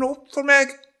har gjort noe opp for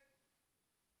meg.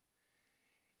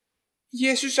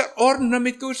 Jesus har ordnet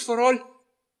mitt gudsforhold.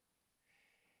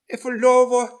 Jeg får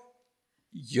lov å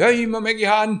gjemme meg i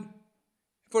han.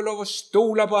 Jeg får lov å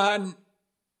stole på han.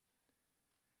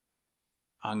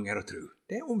 Anger og tro,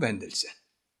 det omvendelse.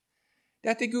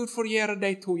 Det at Gud får gjøre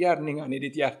de to gjerningene i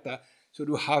ditt hjerte, så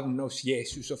du havner hos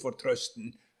Jesus og får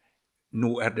trøsten.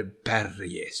 Nå det bare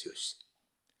Jesus.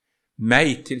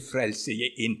 Meg til frelse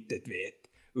jeg intet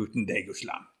vet, uten deg Guds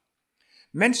lam.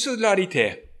 Men så la de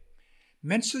til.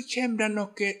 Men så kommer det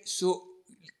noe som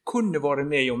kunne vært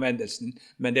med i omvendelsen,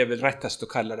 men det vel rettest å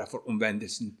kalle det for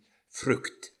omvendelsen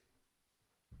frukt.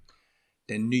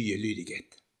 Den nye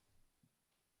lydighet.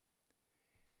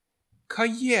 Hva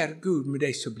gjør Gud med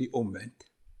de som blir omvendt?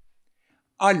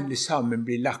 Alle sammen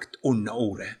blir lagt under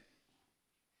ordet.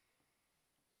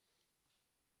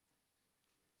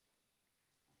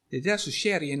 Det det som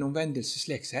skjer i en omvendelse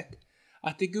slik sett,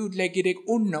 at Gud legger deg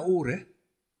under ordet.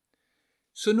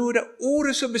 Så nå det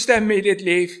ordet som bestemmer i ditt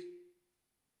liv.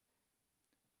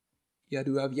 Ja,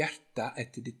 du av hjertet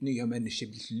etter ditt nye menneske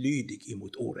blitt lydig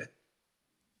imot ordet.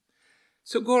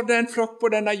 Så går det en flokk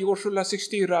på denne jord som lar seg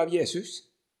styre av Jesus,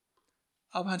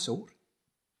 av hans ord.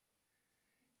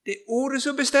 Det ordet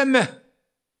som bestemmer.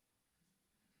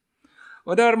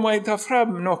 Og der må jeg ta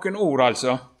frem noen ord,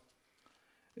 altså.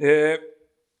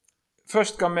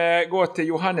 Først skal vi gå til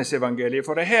Johannes-evangeliet,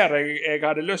 for det her jeg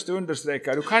hadde lyst til å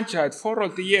understreke. Du kan ikke ha et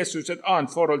forhold til Jesus, et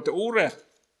annet forhold til ordet.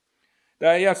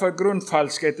 Det i hvert fall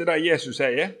grunnfalsk etter det Jesus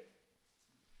sier.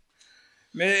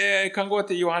 Vi kan gå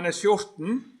til Johannes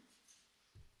 14,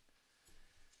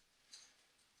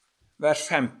 vers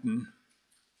 15.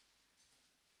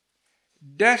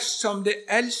 Dersom det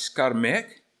elsker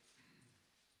meg,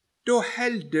 da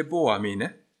helde båda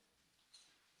mine.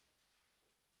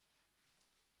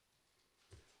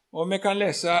 Og vi kan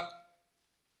lese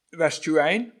vers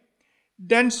 21.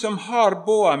 Den som har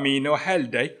båda mine og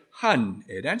held deg, han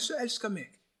den som elsker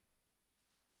meg.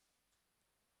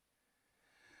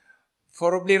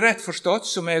 For å bli rett forstått,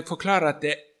 så må jeg forklare at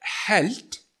det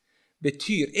held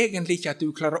betyr egentlig ikke at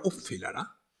du klarer å oppfylle det.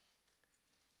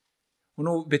 Og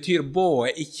nå betyr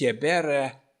båda ikke bare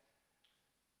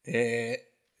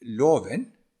loven.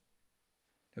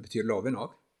 Det betyr loven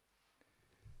også.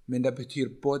 Men det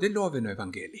betyr både loven og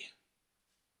evangeliet.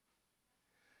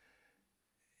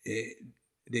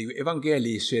 Det jo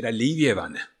evangeliet som det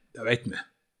livgivende, det vet vi.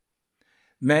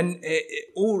 Men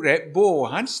ordet båda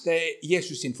hans, det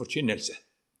Jesus sin forkynnelse.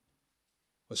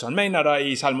 Og så han mener det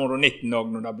i Salme 19 også,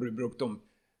 når det blir brukt om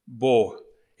båd,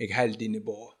 jeg held dine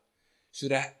båd. Så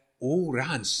det ordet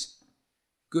hans,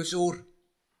 Guds ord.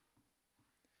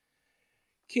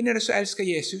 Hvem det som elsker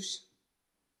Jesus?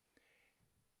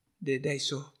 Det de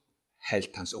som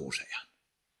helt hans ord, sier han.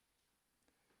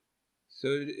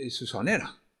 Så sånn det.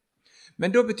 Men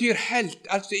da betyr helt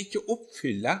altså ikke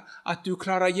oppfylle at du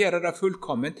klarer å gjøre det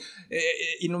fullkomment.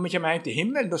 Når vi kommer hjem til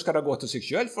himmelen, da skal det gå til seg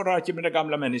selv, for det ikke med det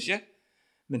gamle mennesket.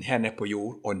 Men her nede på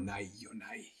jord, å nei, å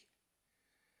nei.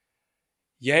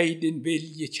 Jeg din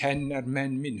vilje kjenner,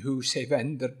 men min hus jeg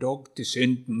vender dog til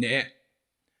synden ned.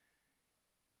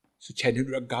 Så kjenner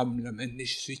du det gamle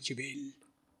mennesket som ikke vil.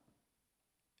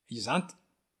 Ikke sant?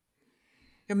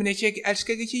 Ja, men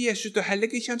elsker jeg ikke Jesus, da heller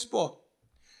jeg ikke hans på.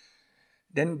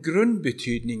 Den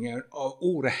grunnbetydningen av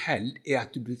ordet held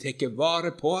at du blir tatt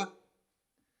vare på,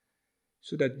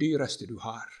 så det dyreste du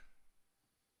har.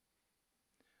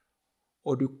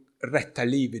 Og du retter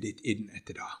livet ditt inn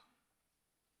etter det.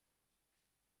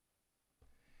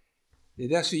 Det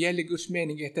det som gjelder Guds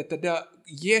menighet, etter det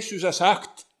Jesus har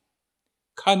sagt,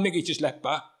 kan jeg ikke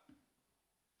slippe.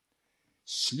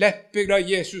 Slipper jeg det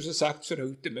Jesus har sagt, så det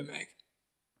ute med meg.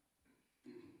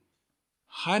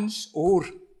 Hans ord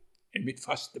mitt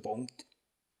faste punkt.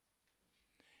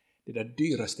 Det det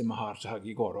dyreste vi har, sa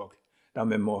jeg i går også, da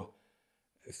vi må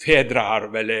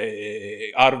fedrearv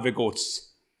eller arvegods,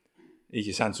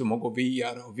 ikke sant, som må gå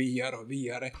videre og videre og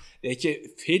videre. Det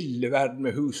ikke fylleverden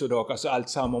med hus og deres, alt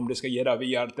sammen om det skal gjøre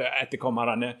videre til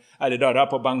etterkommerne, eller det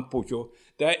på bankboka.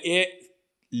 Det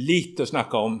lite å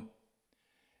snakke om,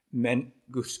 men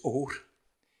Guds ord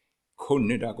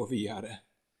kunne da gå videre.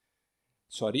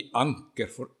 Så har de anker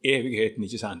for evigheten,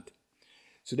 ikke sant?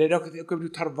 Så det noe du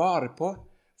tar vare på,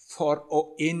 for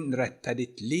å innrette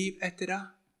ditt liv etter det,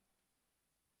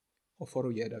 og for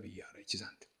å gjøre det videre, ikke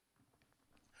sant?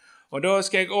 Og da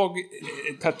skal jeg også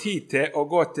ta tid til å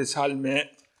gå til salme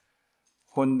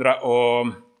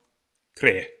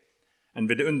 103, en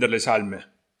vidunderlig salme.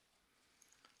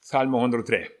 Salme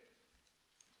 103.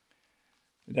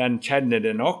 Den kjenner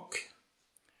det nok.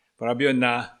 For jeg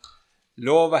begynner,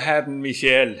 lova Herren min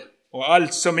sjel, og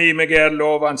alt som i meg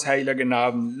lova hans heilige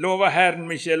navn. Lova Herren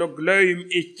min sjel, og gløym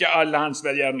ikke alle hans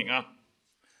velgjerninger.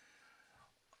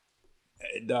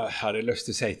 Da har jeg lyst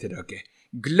til å si til dere,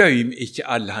 gløym ikke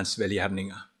alle hans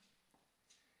velgjerninger.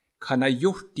 Han har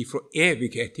gjort de fra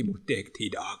evighet imot deg til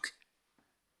i dag.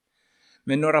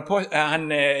 Men når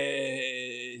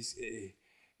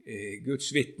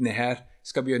Guds vitne her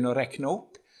skal begynne å rekne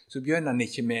opp, så begynner han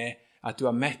ikke med at du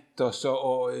har mett oss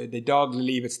og det daglige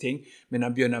livets ting, men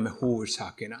han begynner med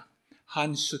hovedsakene.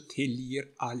 Han som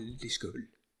tilgir all din skyld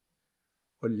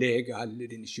og leger alle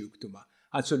dine sykdommer.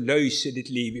 Han som løser ditt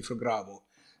liv fra graven.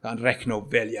 Han rekner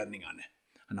opp velgjerningene.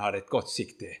 Han har et godt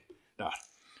sikte der.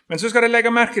 Men så skal jeg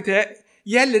legge merke til,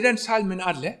 gjelder den salmen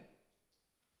alle?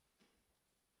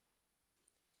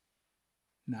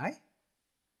 Nei.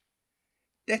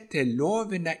 Dette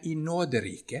lovene i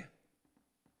nåderiket.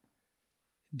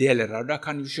 Deler av det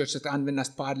kan jo selvsagt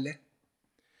anvendes på alle.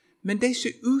 Men de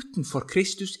som utenfor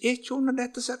Kristus ikke under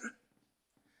dette, ser du.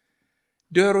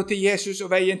 Døra til Jesus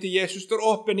og veien til Jesus står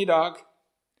åpen i dag.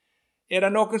 Det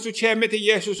noen som kommer til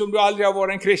Jesus om du aldri har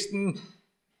vært en kristen,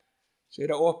 så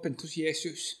det åpent hos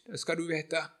Jesus. Det skal du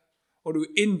vite. Og du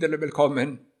inderlig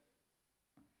velkommen.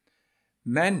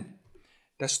 Men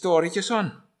det står ikke sånn.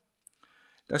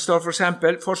 Det står for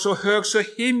eksempel, for så høg så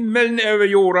himmelen over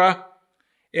jorda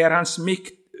hans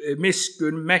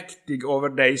miskunn mektig over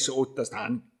deg som ottast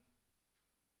han.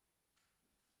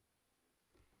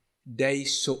 Deg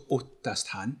som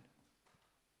ottast han.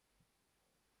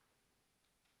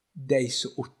 Deg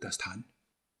som ottast han.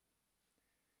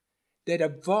 Det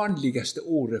det vanligste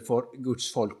ordet for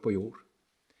Guds folk på jord.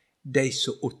 Deg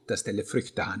som ottast eller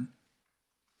frykter han.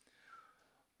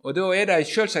 Og da det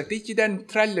selvsagt ikke den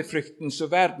trellefrykten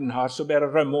som verden har, som bare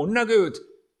rømmer unna Gud.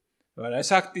 Det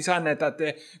sagt i sannhet at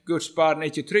Guds barn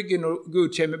ikke trygge når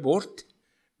Gud kommer bort,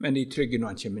 men de trygge når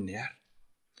han kommer ned.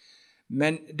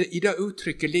 Men i det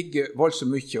uttrykket ligger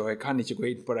voldsomt mye, og jeg kan ikke gå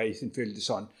inn på det i sin fylde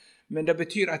sånn. Men det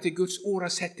betyr at Guds ord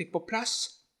har sett deg på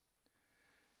plass,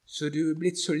 så du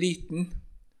blitt så liten,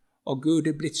 og Gud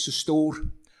blitt så stor,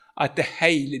 at det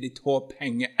hele ditt håp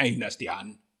henger enest i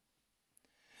han.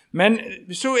 Men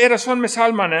så det sånn med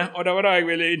salmene, og det var det jeg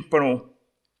ville inn på nå.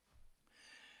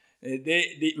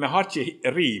 Vi har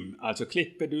ikke rim, altså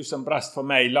klippe du som brast for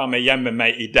meg, la meg gjemme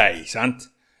meg i deg, sant?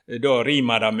 Da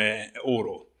rimer det med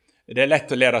ordet. Det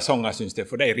lett å lære sanger, synes jeg,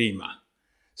 for de rimer.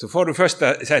 Så får du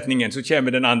første setningen, så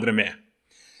kommer den andre med.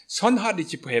 Sånn har de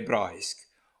ikke på hebraisk,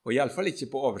 og i alle fall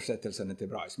ikke på oversettelsene til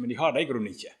hebraisk, men de har det i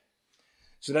grunnen ikke.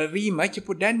 Så det rimer ikke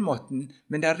på den måten,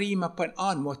 men det rimer på en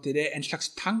annen måte. Det en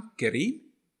slags tankerim.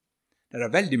 Det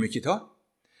veldig mye av.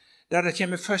 Der det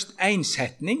kommer først en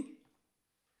setning,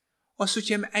 og så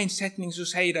kommer en setning som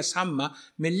sier det samme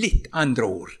med litt andre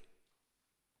ord.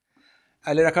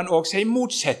 Eller det kan også si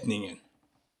motsetningen.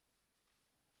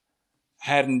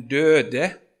 Herren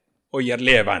døde og gjør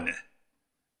levende.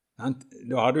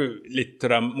 Da har du litt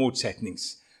av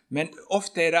motsetnings. Men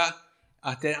ofte det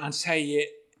at han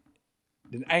sier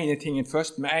den ene tingen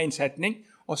først med en setning,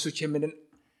 og så kommer den.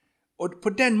 Og på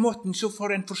den måten så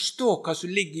får en forstå hva som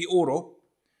ligger i ordet.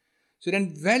 Så det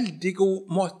en veldig god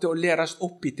måte å læres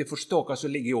opp i til å forstå hva som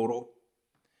ligger i ordet.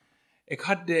 Jeg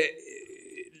hadde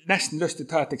nesten lyst til å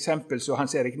ta et eksempel som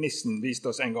Hans Erik Nissen viste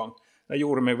oss en gang. Det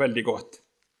gjorde meg veldig godt.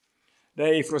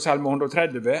 Det fra Salme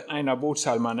 130, en av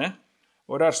botsalmene.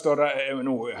 Og der står det,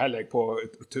 nå heller jeg på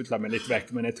å tutle meg litt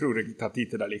vekk, men jeg tror jeg tar tid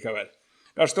til det likevel.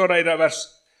 Der står det i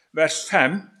vers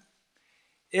 5.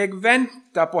 Jeg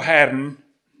venter på Herren,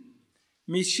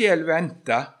 min sjel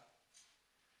venter,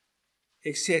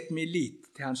 jeg setter min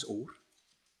lit til hans ord.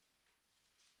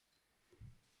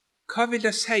 Hva vil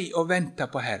det si å vente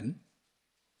på Herren?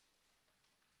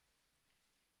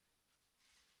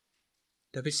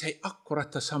 Det vil si akkurat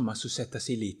det samme som setter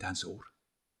sin lit til hans ord.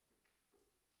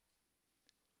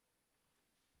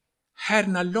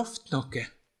 Herren har lovt noe,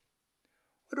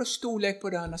 og da stoler jeg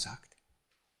på det han har sagt.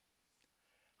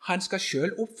 Han skal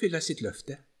selv oppfylle sitt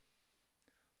løfte,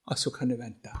 og så kan jeg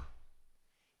vente.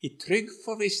 I trygg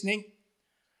forvissning,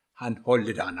 han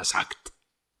holder det han har sagt.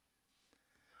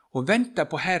 Å vente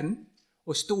på Herren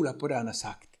og stole på det han har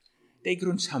sagt, det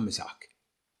grunn samme sak.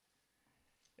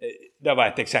 Det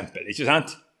var et eksempel, ikke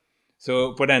sant?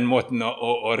 Så på den måten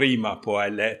å rime på,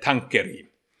 eller tankerim.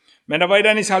 Men det var i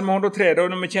denne salme 103, da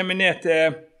når vi kommer ned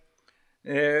til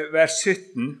vers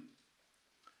 17.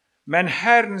 Men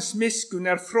Herrens miskunn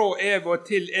fra evig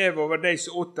til evig over de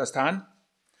som ottast han,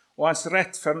 og hans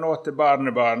rett for nå til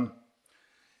barnebarn.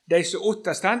 De som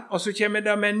ottast han, og så kommer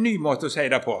det med en ny måte å si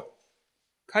det på.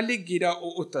 Hva ligger i det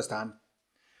å ottast han?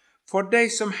 For de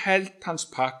som helt hans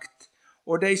pakt,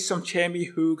 og de som kommer i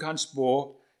hug hans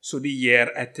bå, så de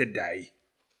gjør etter deg.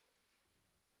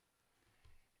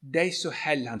 De som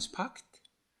held hans pakt,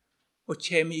 og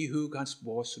kommer i hug hans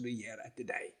bå, så de gjør etter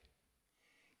deg.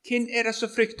 Hvem er det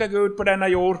som frykter Gud på denne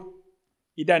jord,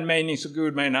 i den mening som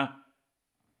Gud mener?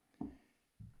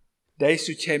 De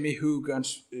som kommer i hug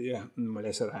hans, ja, nå må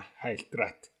jeg lese det helt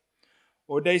rett.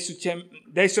 Og de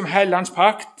som held hans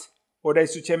pakt, og de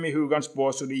som kommer i hug hans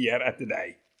bå, så de gjør etter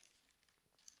deg.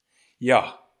 Ja,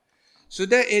 så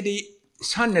det er de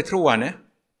sanne troende.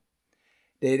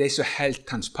 Det er de som held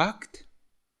hans pakt,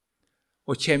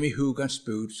 og kommer i hug hans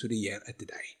bud, så de gjør etter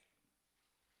deg.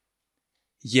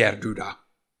 Gjør du det?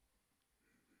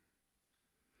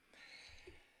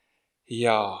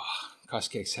 Ja, hva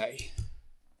skal jeg si?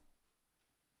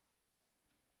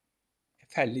 Jeg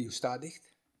feller jo stadig.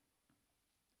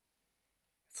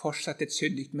 Fortsatt et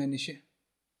syndigt menneske.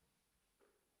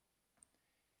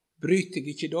 Bryter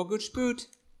jeg ikke da Guds bud?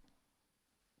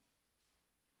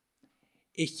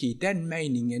 Ikke i den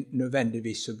meningen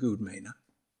nødvendigvis som Gud mener.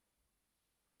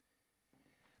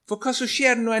 For hva så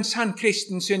skjer når en sann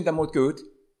kristen synder mot Gud,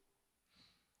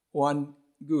 og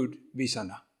Gud viser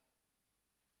han det?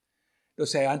 Da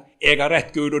sier han, jeg har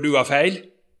rett Gud, og du har feil.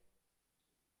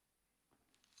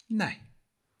 Nei,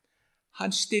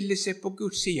 han stiller seg på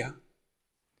Guds side,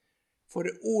 for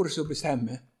det er ordet som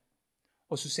bestemmer,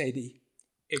 og så sier de,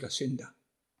 jeg har syndet.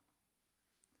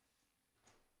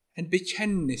 En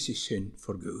bekjenner sin synd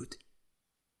for Gud.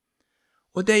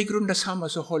 Og det er i grunnen det samme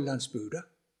som holder hans budet.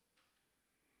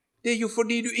 Det er jo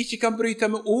fordi du ikke kan bryte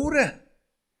med ordet.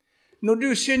 Når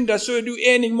du synder, så er du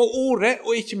enig med ordet,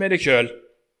 og ikke med deg selv.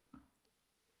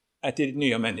 Etter ditt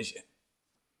nye menneske.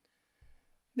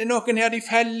 Det er noen her, de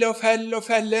feller og feller og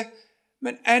feller,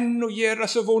 men ennå gjør det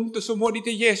så vondt, og så må de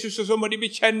til Jesus, og så må de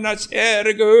bekjenne,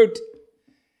 kjære Gud.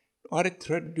 Nå har jeg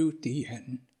trødd ut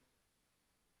igjen.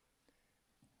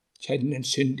 Kjenner en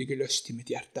syndige lyst i mitt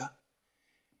hjerte.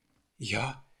 Ja,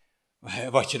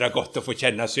 var ikke det godt å få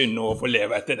kjenne synd og få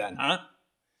leve etter den, ha?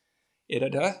 Er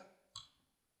det det?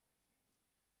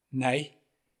 Nei,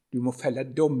 du må felle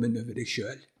dommen over deg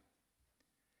selv.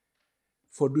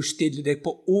 For du stiller deg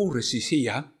på ordets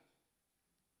side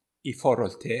i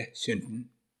forhold til synden,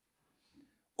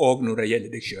 og når det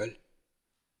gjelder deg selv.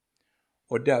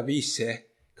 Og det viser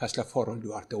hva slags forhold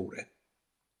du har til ordet.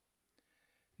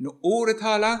 Når ordet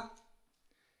taler,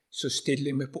 så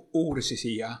stiller jeg meg på ordets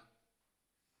side,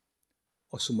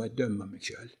 og så må jeg dømme meg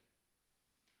selv.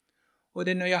 Og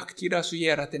det er nøyaktig det som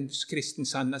gjør at en kristen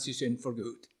sanner sin synd for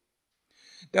Gud.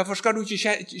 Derfor skal du ikke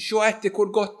se etter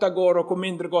hvor godt det går, og hvor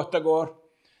mindre godt det går,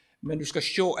 men du skal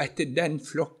se etter den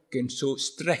flokken som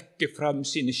strekker fram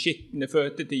sine skittende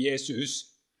føtter til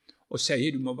Jesus, og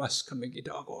sier du må vaske meg i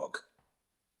dag også.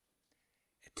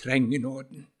 Jeg trenger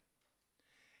nåden.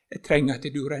 Jeg trenger at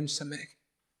du renser meg.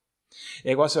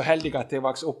 Jeg var så heldig at jeg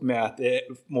vokste opp med at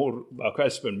mor var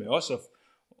kveldsbønn med oss,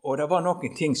 og det var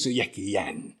noen ting som gikk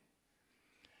igjen.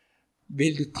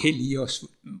 Vil du tilgi oss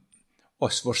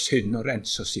vår synd og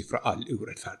rense oss ifra all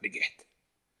urettferdighet?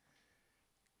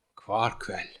 Hver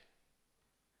kveld.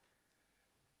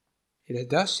 Er det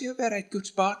det som er å være et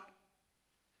Guds barn?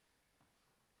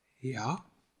 Ja.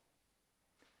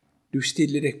 Du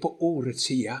stiller deg på ordets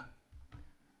side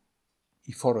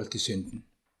i forhold til synden.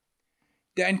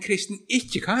 Det en kristen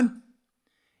ikke kan,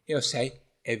 er å si,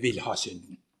 jeg vil ha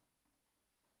synden.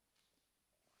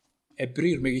 Jeg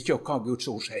bryr meg ikke om hva Guds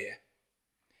ord sier.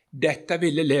 Dette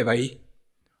vil jeg leve i,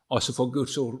 og så får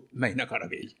Guds ord mene hva det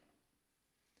vil.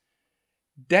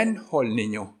 Den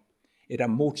holdningen er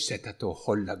det motsatte til å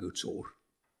holde Guds ord.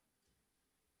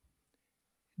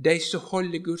 De som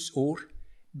holder Guds ord,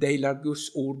 de lar Guds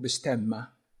ord bestemme.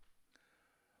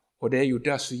 Og det er jo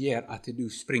det som gjør at du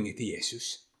springer til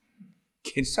Jesus.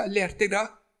 Hvem som har lært deg det?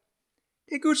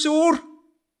 Det er Guds ord.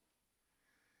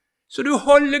 Så du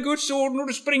holder Guds ord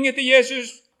når du springer til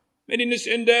Jesus med dine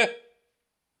synder.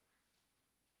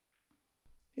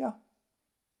 Ja.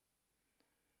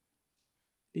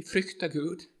 De frykter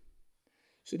Gud,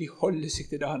 så de holder seg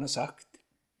til det han har sagt.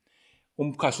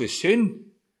 Om hva som er synd,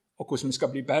 og hvordan vi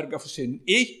skal bli berget for synd.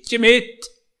 Ikke mitt,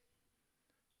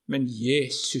 men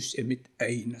Jesus er mitt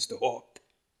eneste håp.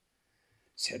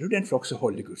 Ser du den flokk som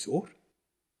holder Guds ord?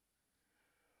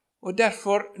 Og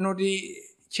derfor, når de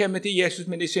kommer til Jesus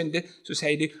med de synder, så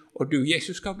sier de, og du,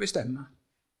 Jesus, skal bestemme.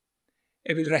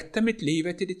 Jeg vil rette mitt liv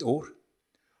etter ditt ord.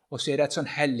 Og så det et sånn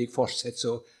hellig forsett,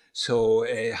 så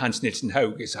Hans Nilsen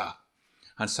Hauge sa.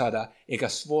 Han sa da, jeg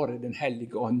har svoret den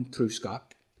hellige ånd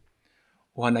truskap,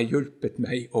 og han har hjulpet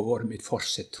meg og vært mitt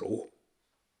forsett tro.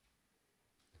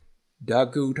 Da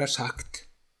Gud har sagt,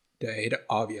 det det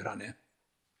avgjørende.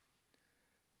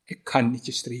 Jeg kan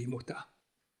ikke stri mot det.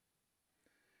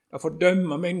 Det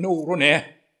fordømmer meg nord og ned.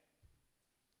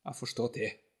 Jeg forstår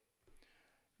det.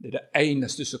 Det det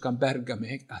eneste som kan berge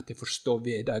meg, at jeg forstår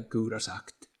ved det Gud har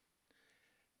sagt.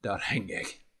 Der henger jeg.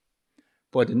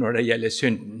 Både når det gjelder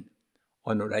synden,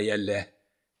 og når det gjelder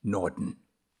nåden.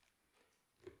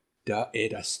 Det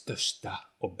det største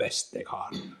og beste jeg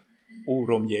har. Ord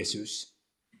om Jesus.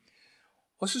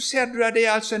 Og så ser du at det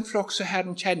altså en flokk som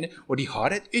Herren kjenner, og de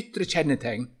har et ytre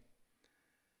kjennetegn.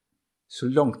 Så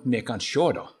langt vi kan se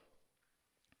da.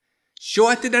 Se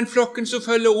etter den flokken som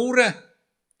følger ordet,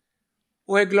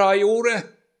 og glad i ordet,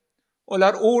 og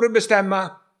lar ordet bestemme.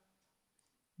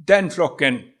 Den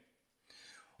flokken.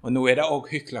 Og nå det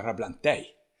også hyklere blant deg,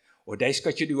 og de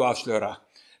skal ikke du avsløre.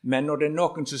 Men når det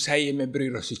noen som sier vi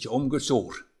bryr oss ikke om Guds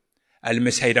ord, eller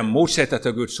vi sier det motsatte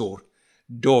til Guds ord,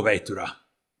 da vet du det.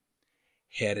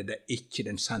 Her det ikke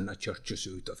den sanne kirke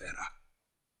som utfører.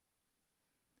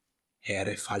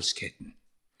 Her falskheten.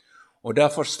 Og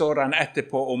derfor står han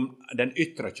etterpå om den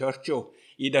ytre kirke.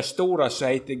 I det store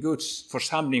som heter Guds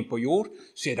forsamling på jord,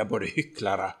 så det både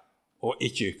hyklere og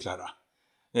ikke hyklere.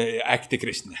 Ekte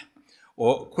kristne.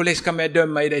 Og hvordan skal vi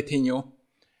dømme i de tingene?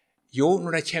 Jo,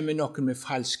 når det kommer noen med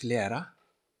falsk lære,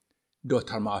 da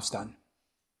tar vi avstand.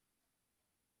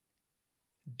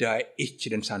 Det ikke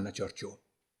den sanne kirke.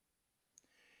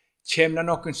 Kommer det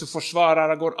noen som forsvarer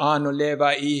det går an å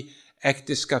leve i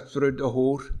ekteskapsbrudd og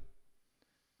hor,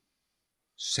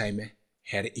 så sier vi,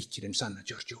 her ikke den sanne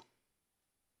kirke.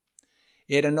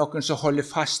 Det noen som holder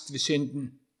fast ved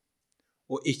synden,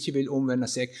 og ikke vil omvende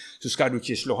seg, så skal du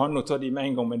ikke slå hånden og ta dem med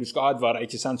en gang, men du skal advare,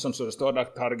 ikke sant, sånn som det står, da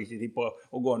tar jeg ikke tid på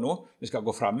å gå nå. Vi skal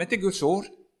gå frem etter Guds ord,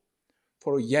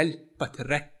 for å hjelpe til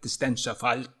rette den som har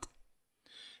falt.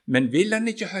 Men vil han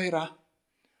ikke høre,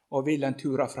 og vil han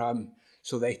ture frem,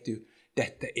 så vet du,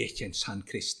 dette ikke en sann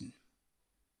kristen.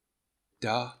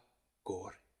 Det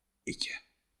går ikke.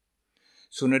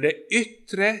 Så når det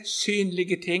ytre,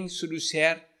 synlige ting som du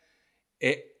ser,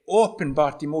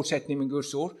 åpenbart i motsetning med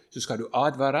Guds ord, så skal du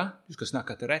advare, du skal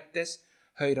snakke til rettes,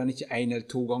 hører han ikke en eller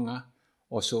to ganger,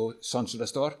 og så, sånn som det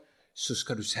står, så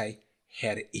skal du si,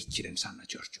 her ikke den sanne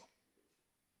kirke.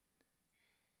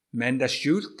 Men det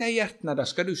skjulte i hjertene, det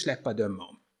skal du slippe å dømme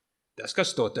om. Det skal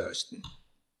stå til høsten.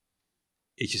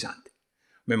 Ikke sant?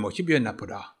 Vi må ikke begynne på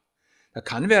det. Det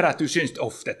kan være at du synes,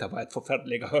 dette var et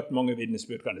forferdelig, jeg har hørt mange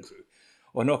vitnesbyrd, kan du tro.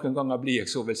 Og noen ganger blir jeg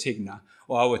så velsignet,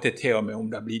 og av og til og med om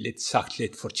det blir sagt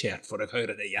litt forkjert, for jeg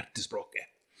hører det hjertespråket.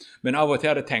 Men av og til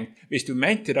har jeg tenkt, hvis du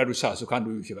mente det du sa, så kan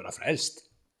du jo ikke være frelst.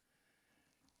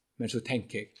 Men så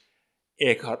tenker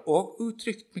jeg har også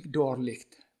uttrykt meg dårlig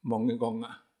mange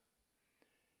ganger.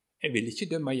 Jeg vil ikke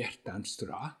dømme hjertet hans,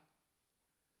 tror jeg.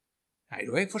 Nei,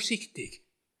 da jeg forsiktig.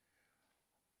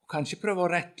 Og kanskje prøve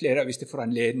å rettlede hvis det får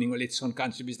anledning, og litt sånn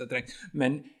kanskje hvis det trengt.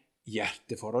 Men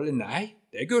hjerteforholdet, nei,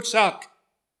 det Guds sak.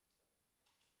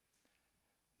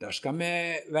 Da skal vi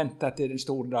vente til den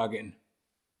store dagen.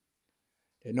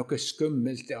 Det noe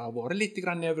skummelt, det har vært litt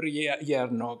grann over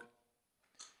hjernen også.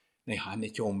 Nei, han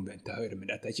ikke omvendt til høyre, men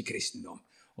dette ikke kristendom.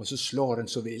 Og så slår han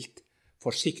så vilt.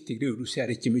 Forsiktig du ser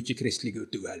ikke mye kristelig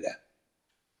ut du heller.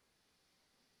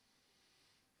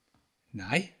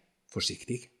 Nei,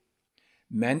 forsiktig.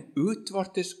 Men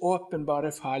utvortes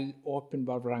åpenbare fall,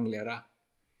 åpenbar vranglære,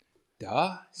 da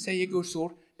sier Guds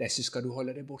ord, disse skal du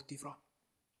holde deg bort ifra.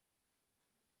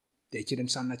 Det ikke den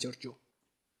sanne kirke.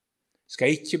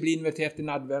 Skal ikke bli invitert til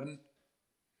nadverden,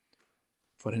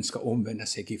 for den skal omvende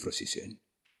seg ifra sin synd.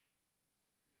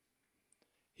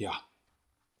 Ja.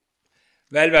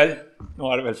 Vel, nå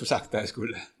har jeg vel for sagt det jeg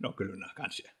skulle, noenlunde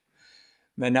kanskje.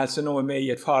 Men altså nå vi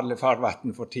i et farlig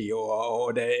farvatten for tid,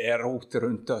 og det rot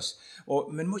rundt oss.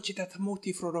 Men må ikke ta mot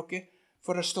ifra dere,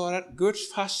 for det står her, Guds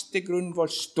faste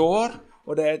grunnvoll står,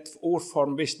 og det et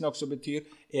ordform visst nok som betyr,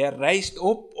 reist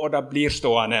opp, og det blir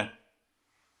stående.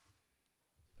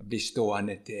 Det blir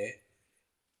stående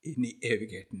inn i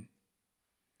evigheten.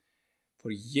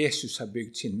 For Jesus har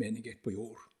bygd sin menighet på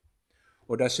jord.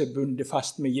 Og det som bundet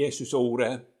fast med Jesus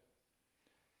ordet,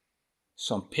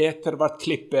 som Peter var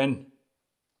klippen,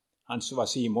 han som var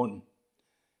Simon,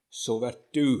 så var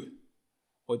du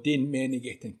og din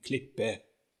menighet en klippe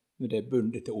når det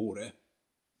bundet til ordet.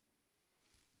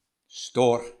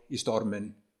 Står i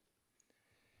stormen,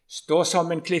 Stå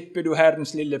som en klippe, du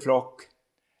Herrens lille flokk.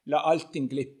 La allting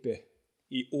glippe,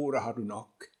 i ordet har du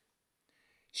nok.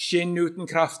 Skinn uten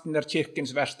kraften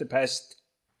kirkens verste pest.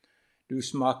 Du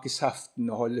smaker saften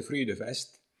og holder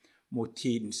frydefest. Mot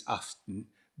tidens aften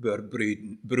bør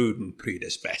bruden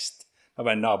prydes best. Det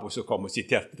var en nabo som kom og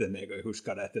siterte til meg, og jeg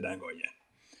husker dette den gangen.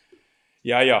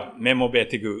 Ja, vi må be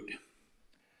til Gud.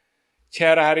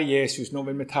 Kjære Herre Jesus, nå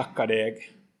vil vi takke deg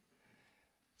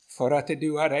for at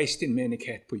du har reist din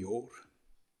menighet på jord.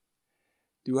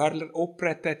 Du har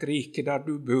opprettet et rike der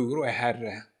du bor og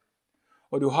Herre,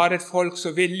 og du har et folk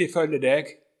som villig følger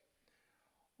deg,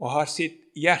 og har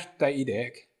sitt hjerte i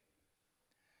deg,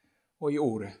 og i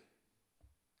ordet.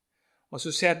 Og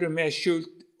så ser du meg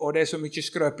skjult, og det er så mye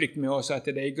skrøpelig med oss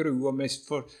at det er gru, og vi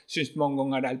synes mange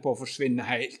ganger det er på å forsvinne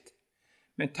helt.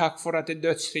 Men takk for at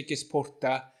dødsrikes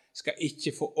porter skal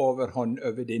ikke få overhånd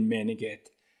over din menighet.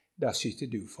 Det sitter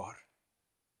du for.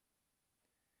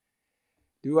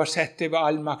 Du har sett deg ved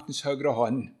allmaktens høyre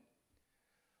hånd,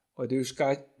 og du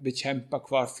skal bekjempe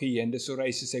hver fiende som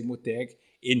reiser seg mot deg,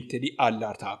 inntil de alle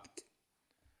har tapt,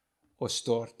 og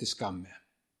står til skamme.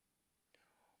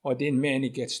 Og din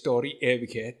menighet står i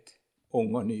evighet,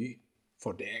 ung og ny,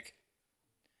 for deg.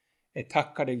 Jeg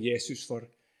takker deg, Jesus, for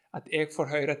at jeg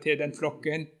får høre til den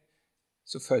flokken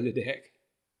som følger deg.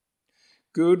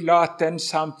 Gud, lat den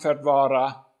samferd vare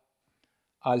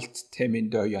alt til min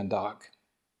døyende dag.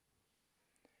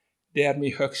 Det er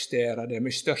min høgste ære, det er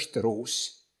min største ros,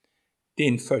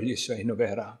 din følgesvein å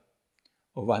være,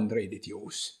 og vandre i ditt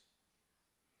ljos.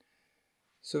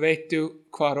 Så vet du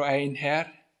hver og en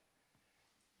her,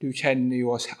 du kjenner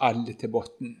jo oss alle til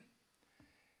botten.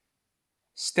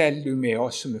 Stell du med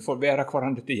oss, så vi får være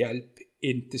hverandre til hjelp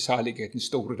inntil salighetens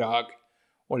store dag,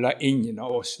 og la ingen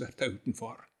av oss være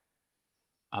utenfor.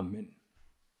 Amen.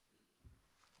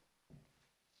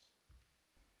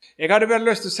 Jeg hadde vel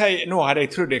lyst til å si, nå hadde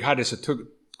jeg trodd jeg hadde så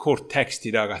kort tekst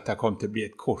i dag at det kom til å bli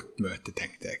et kort møte,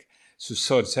 tenkte jeg. Så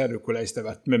ser du hvordan det har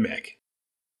vært med meg.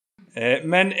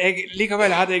 Men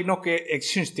likevel hadde jeg noe jeg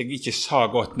synes jeg ikke sa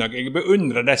godt nok. Jeg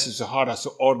beundrer disse som har det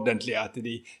så ordentlig at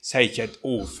de sier ikke et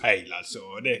ord feil, altså.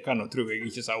 Og det kan jeg tro jeg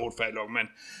ikke sa ord feil også,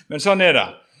 men sånn er det.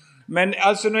 Men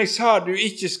altså når jeg sa du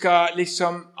ikke skal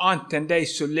liksom annet enn de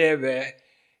som lever,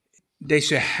 de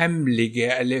som er hemmelige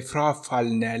eller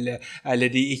frafallende, eller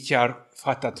de ikke har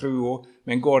fattet troa,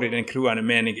 men går i den troende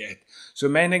menighet, så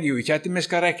mener jeg jo ikke at vi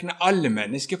skal rekne alle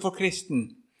mennesker for kristen.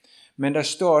 Men det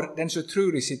står, den som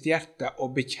tror i sitt hjerte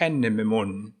og bekjenner med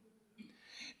munnen.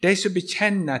 De som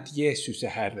bekjenner at Jesus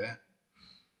er Herre,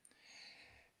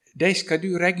 de skal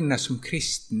du regne som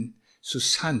kristen, så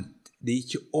sant de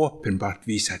ikke åpenbart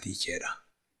viser at de ikke er det.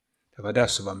 Det var det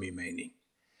som var min mening.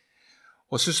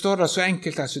 Og så står det så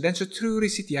enkelt, altså, den som tror i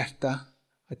sitt hjerte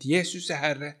at Jesus er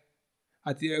Herre,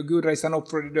 at Gud reiser han opp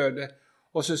fra de døde,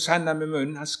 og så sanner med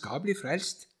munnen, han skal bli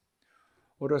frelst.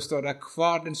 Og da står det,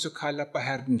 hver den som kaller på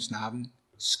Herrens navn,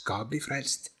 skal bli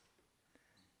frelst.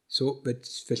 Så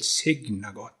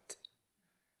velsigna godt.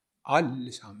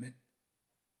 Alle sammen.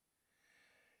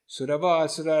 Så det var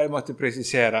altså det jeg måtte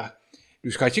presisere.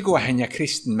 Du skal ikke gå og henge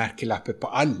kristenmerkelapper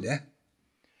på alle.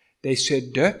 De som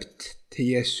er døpt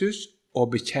til Jesus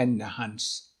og bekjenner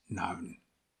hans navn.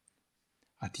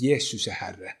 At Jesus er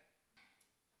Herre.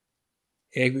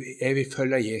 Jeg vil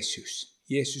følge Jesus.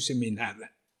 Jesus er min Herre.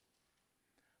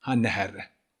 Han er Herre.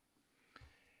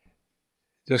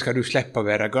 Da skal du slippe å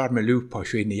være gar med lupa og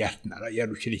se inn i hjertene. Det gjør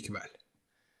du ikke likevel.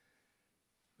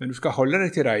 Men du skal holde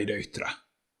deg til det i det ytre.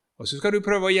 Og så skal du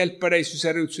prøve å hjelpe deg som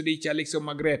ser ut som de ikke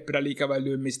liksom har grepet det likevel,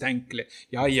 du er mistenkelig.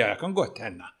 Ja, det kan godt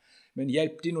hende. Men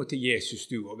hjelp de nå til Jesus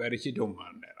du, og vær ikke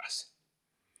dommeren deres.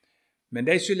 Men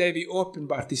de som lever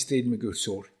åpenbart i strid med Guds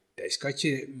ord, de skal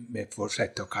ikke vi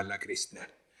fortsette å kalle kristne.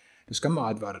 Da skal vi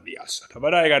advare de, altså. Det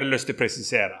var det jeg hadde lyst til å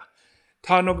presisere.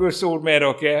 Ta nå Guds ord med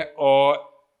dere, og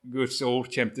Guds ord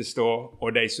kommer til å stå,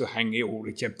 og de som henger i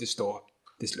ordet kommer til å stå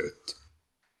til slutt.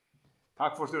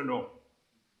 Takk for stunden nå.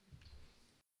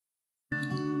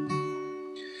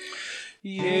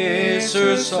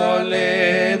 Jesus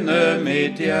alene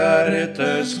mitt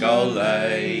hjerte skal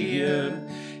eie,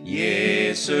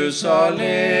 Jesus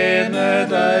alene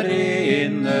der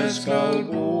inne skal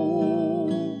bo.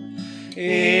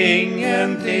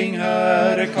 Ingenting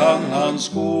her kan hans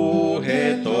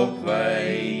godhet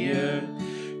oppveie,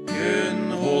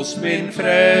 kun hos min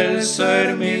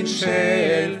frelser min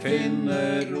sjel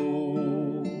finner ro.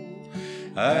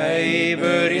 Ei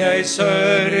bør jeg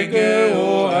sørge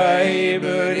og ei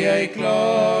bør jeg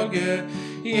klage,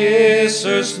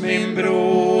 Jesus min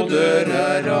broder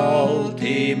er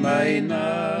alltid meg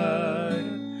nær.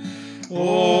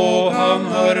 Og han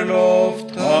har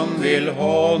lovt, han vil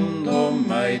hånd om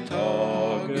meg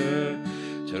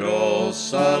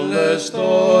alle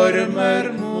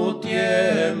stormer mot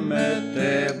hjemmet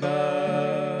det bær.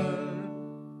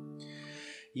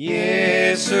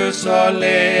 Jesus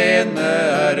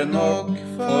alene nok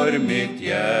for mitt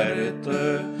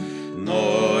hjerte,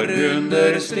 når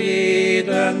under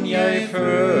striden jeg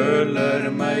føler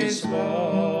meg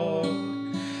svak.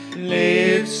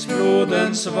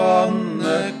 Livsflodens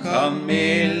vanne kan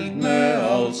mildne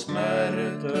all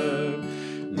smerte,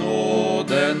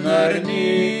 nåden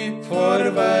ny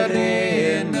for hver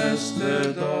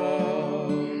eneste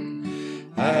dag.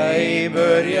 Ei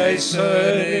bør jeg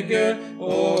sørge,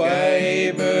 og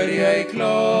ei bør jeg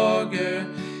klage,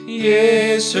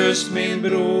 Jesus min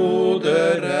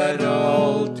broder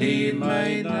alltid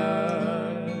meg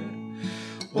nær.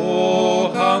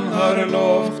 Og han har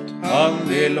lovt, han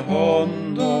vil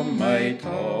hånd om meg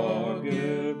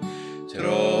tage,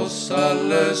 tross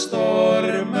alle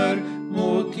stormer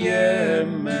mot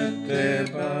hjemmet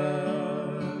det bær.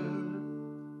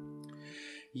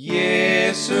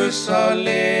 Jesus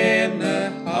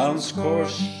alene, hans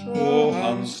kors og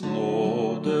hans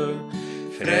nåde,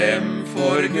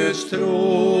 fremfor Guds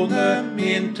trone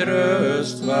min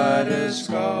trøst være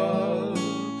skal.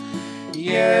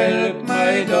 Hjelp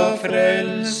meg da,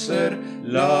 frelser,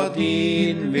 la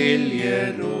din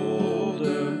vilje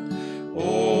råde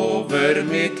over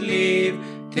mitt liv,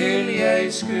 til jeg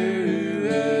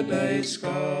skue deg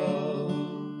skal.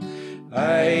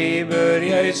 Ei bør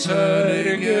jeg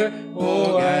sørge,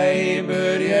 og ei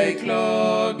bør jeg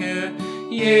klage,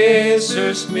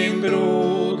 Jesus min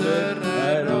broder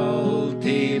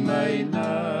alltid meg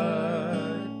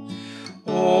nær.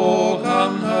 Og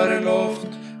han har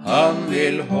lovt, han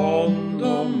vil hånd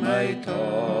om meg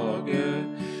tage,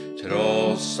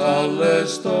 tross alle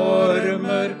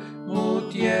stormer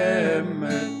mot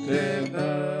hjemmet det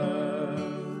bær.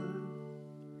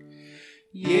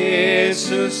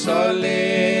 Jesus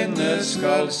alene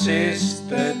skal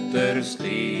sist etter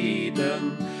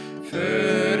striden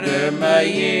føre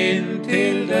meg inn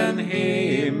til den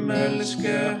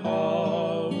himmelske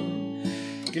havn.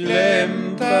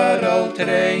 Glemt all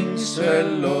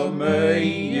trengsel og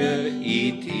møye i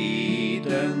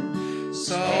tiden,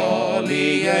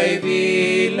 salig jeg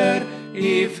hviler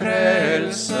i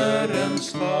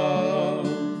frelserens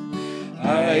favn.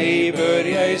 Ei bør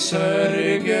jeg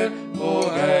sørge,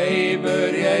 og ei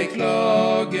bør jeg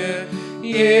klage,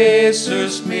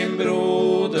 Jesus min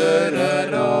broder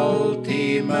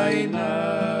alltid meg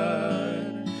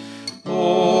nær.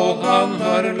 Og han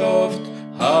har lovt,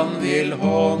 han vil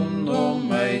hånd om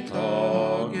meg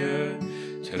tage,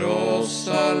 tross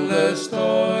alle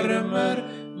stormer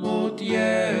mot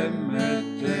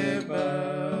hjemmet det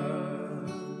bær.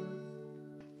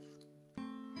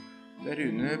 Det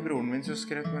Rune, broren min, som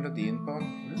skrev melodien på.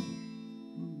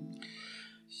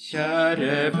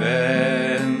 Kjære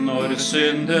venn, når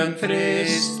synden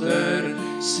frister,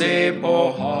 se på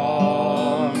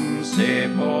ham, se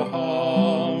på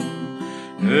ham.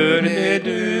 Hør det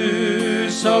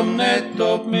du som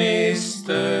nettopp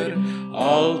mister,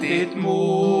 all ditt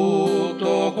mot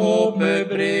og håpe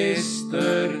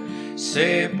brister.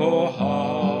 Se på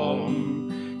ham,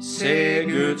 se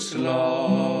Guds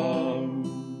lam.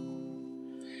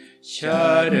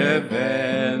 Kjære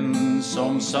venn,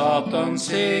 som Satan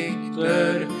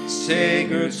sikter, se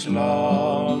Guds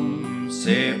lam,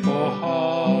 se på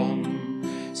ham.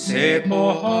 Se på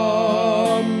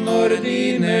ham når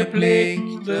dine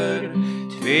plikter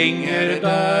tvinger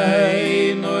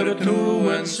deg, når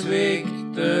troen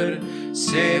svikter.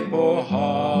 Se på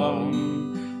ham,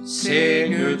 se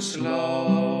Guds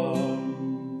lam.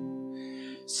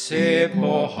 Se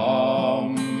på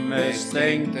ham med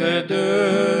stengte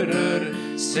dører,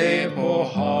 se på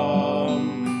ham,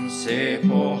 se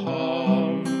på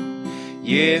ham.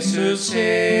 Jesus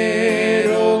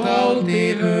ser og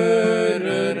alltid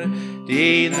hører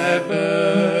dine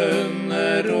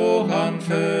bønner, og han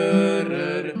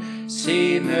fører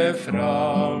sine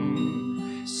fram.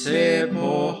 Se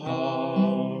på ham.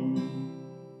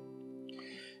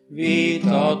 Vit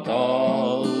at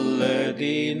alle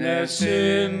dine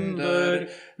synder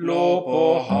lå på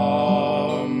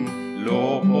ham, lå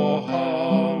på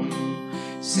ham.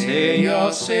 Se, ja,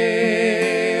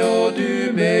 se, og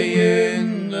du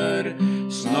begynner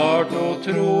snart å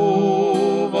tro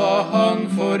hva han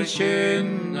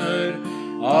forkynner.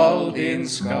 All din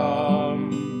skam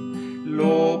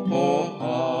lå på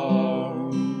ham.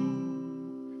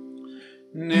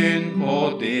 Nynn på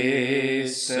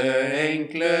disse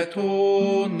enkle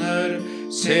toner,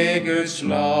 se Guds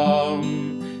lam,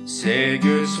 se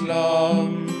Guds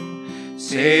lam.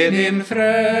 Se din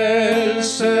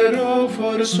frelser og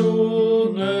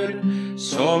forsoner,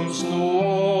 som sto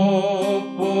opp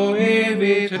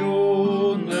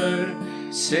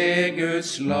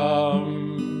Guds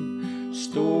lam,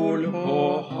 stol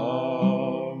på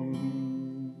ham.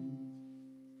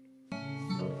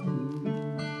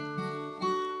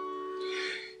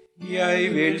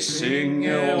 Jeg vil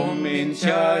synge om min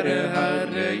kjære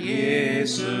Herre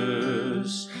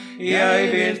Jesus.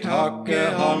 Jeg vil takke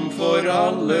ham for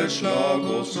alle slag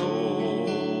og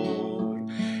sår.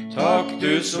 Takk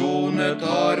du sonet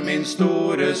har min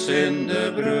store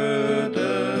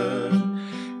syndebrøde.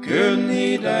 Kun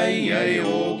i deg jeg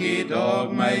og i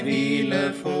dag meg hvile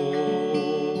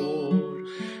får.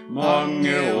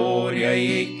 Mange år jeg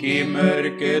gikk i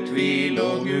mørket, tvil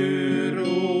og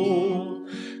uro.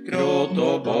 Gråt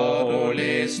og bad og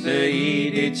leste i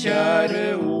ditt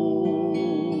kjære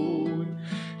ord.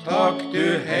 Takk du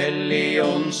Hellige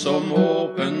Ånd som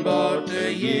åpenbarte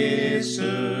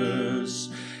Jesus.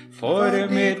 For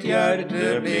mitt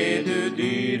hjerte ble du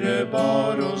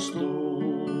dyrebar og stor.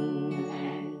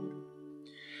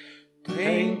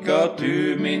 Tenk at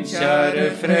du, min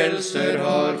kjære frelser,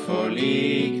 har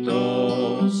forlikt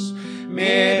oss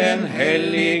med en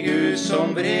hellig Gud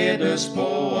som vredes på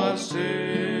av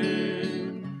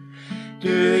synd.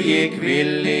 Du gikk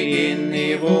villig inn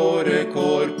i våre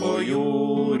kår på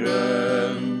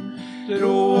jorden,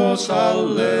 dro oss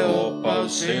alle opp av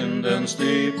syndens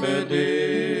dype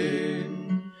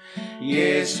dyn.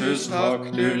 Jesus,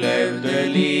 takk du levde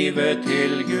livet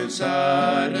til Guds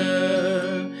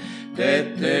ære.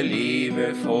 Dette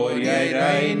livet får jeg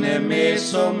regne med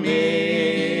som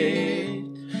mitt.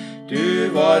 Du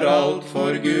var alt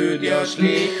for Gud, ja,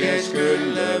 slik jeg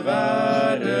skulle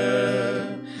være.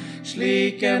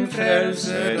 Slik en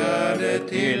frelser det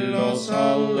til oss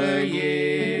alle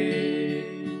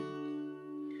gitt.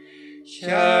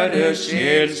 Kjære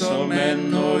sjel som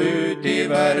ennå ut i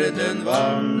verden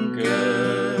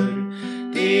vanker,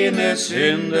 dine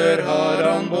synder har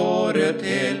han båret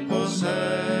helt på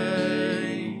seg.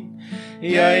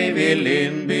 Jeg vil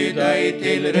innby deg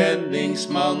til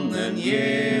redningsmannen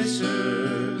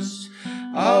Jesus.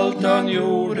 Alt han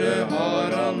gjorde har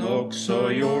han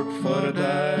også gjort for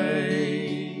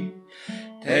deg.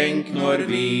 Tenk når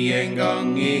vi en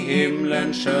gang i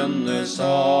himmelen skjønne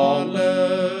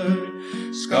saler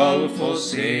skal få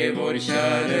se vår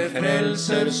kjære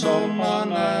frelser som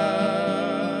han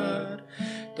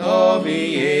da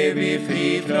vi evig fri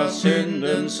fra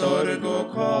syndens sorg og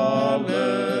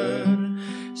kvaler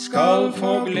skal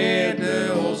få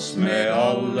glede oss med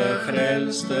alle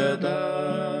frelste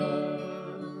der.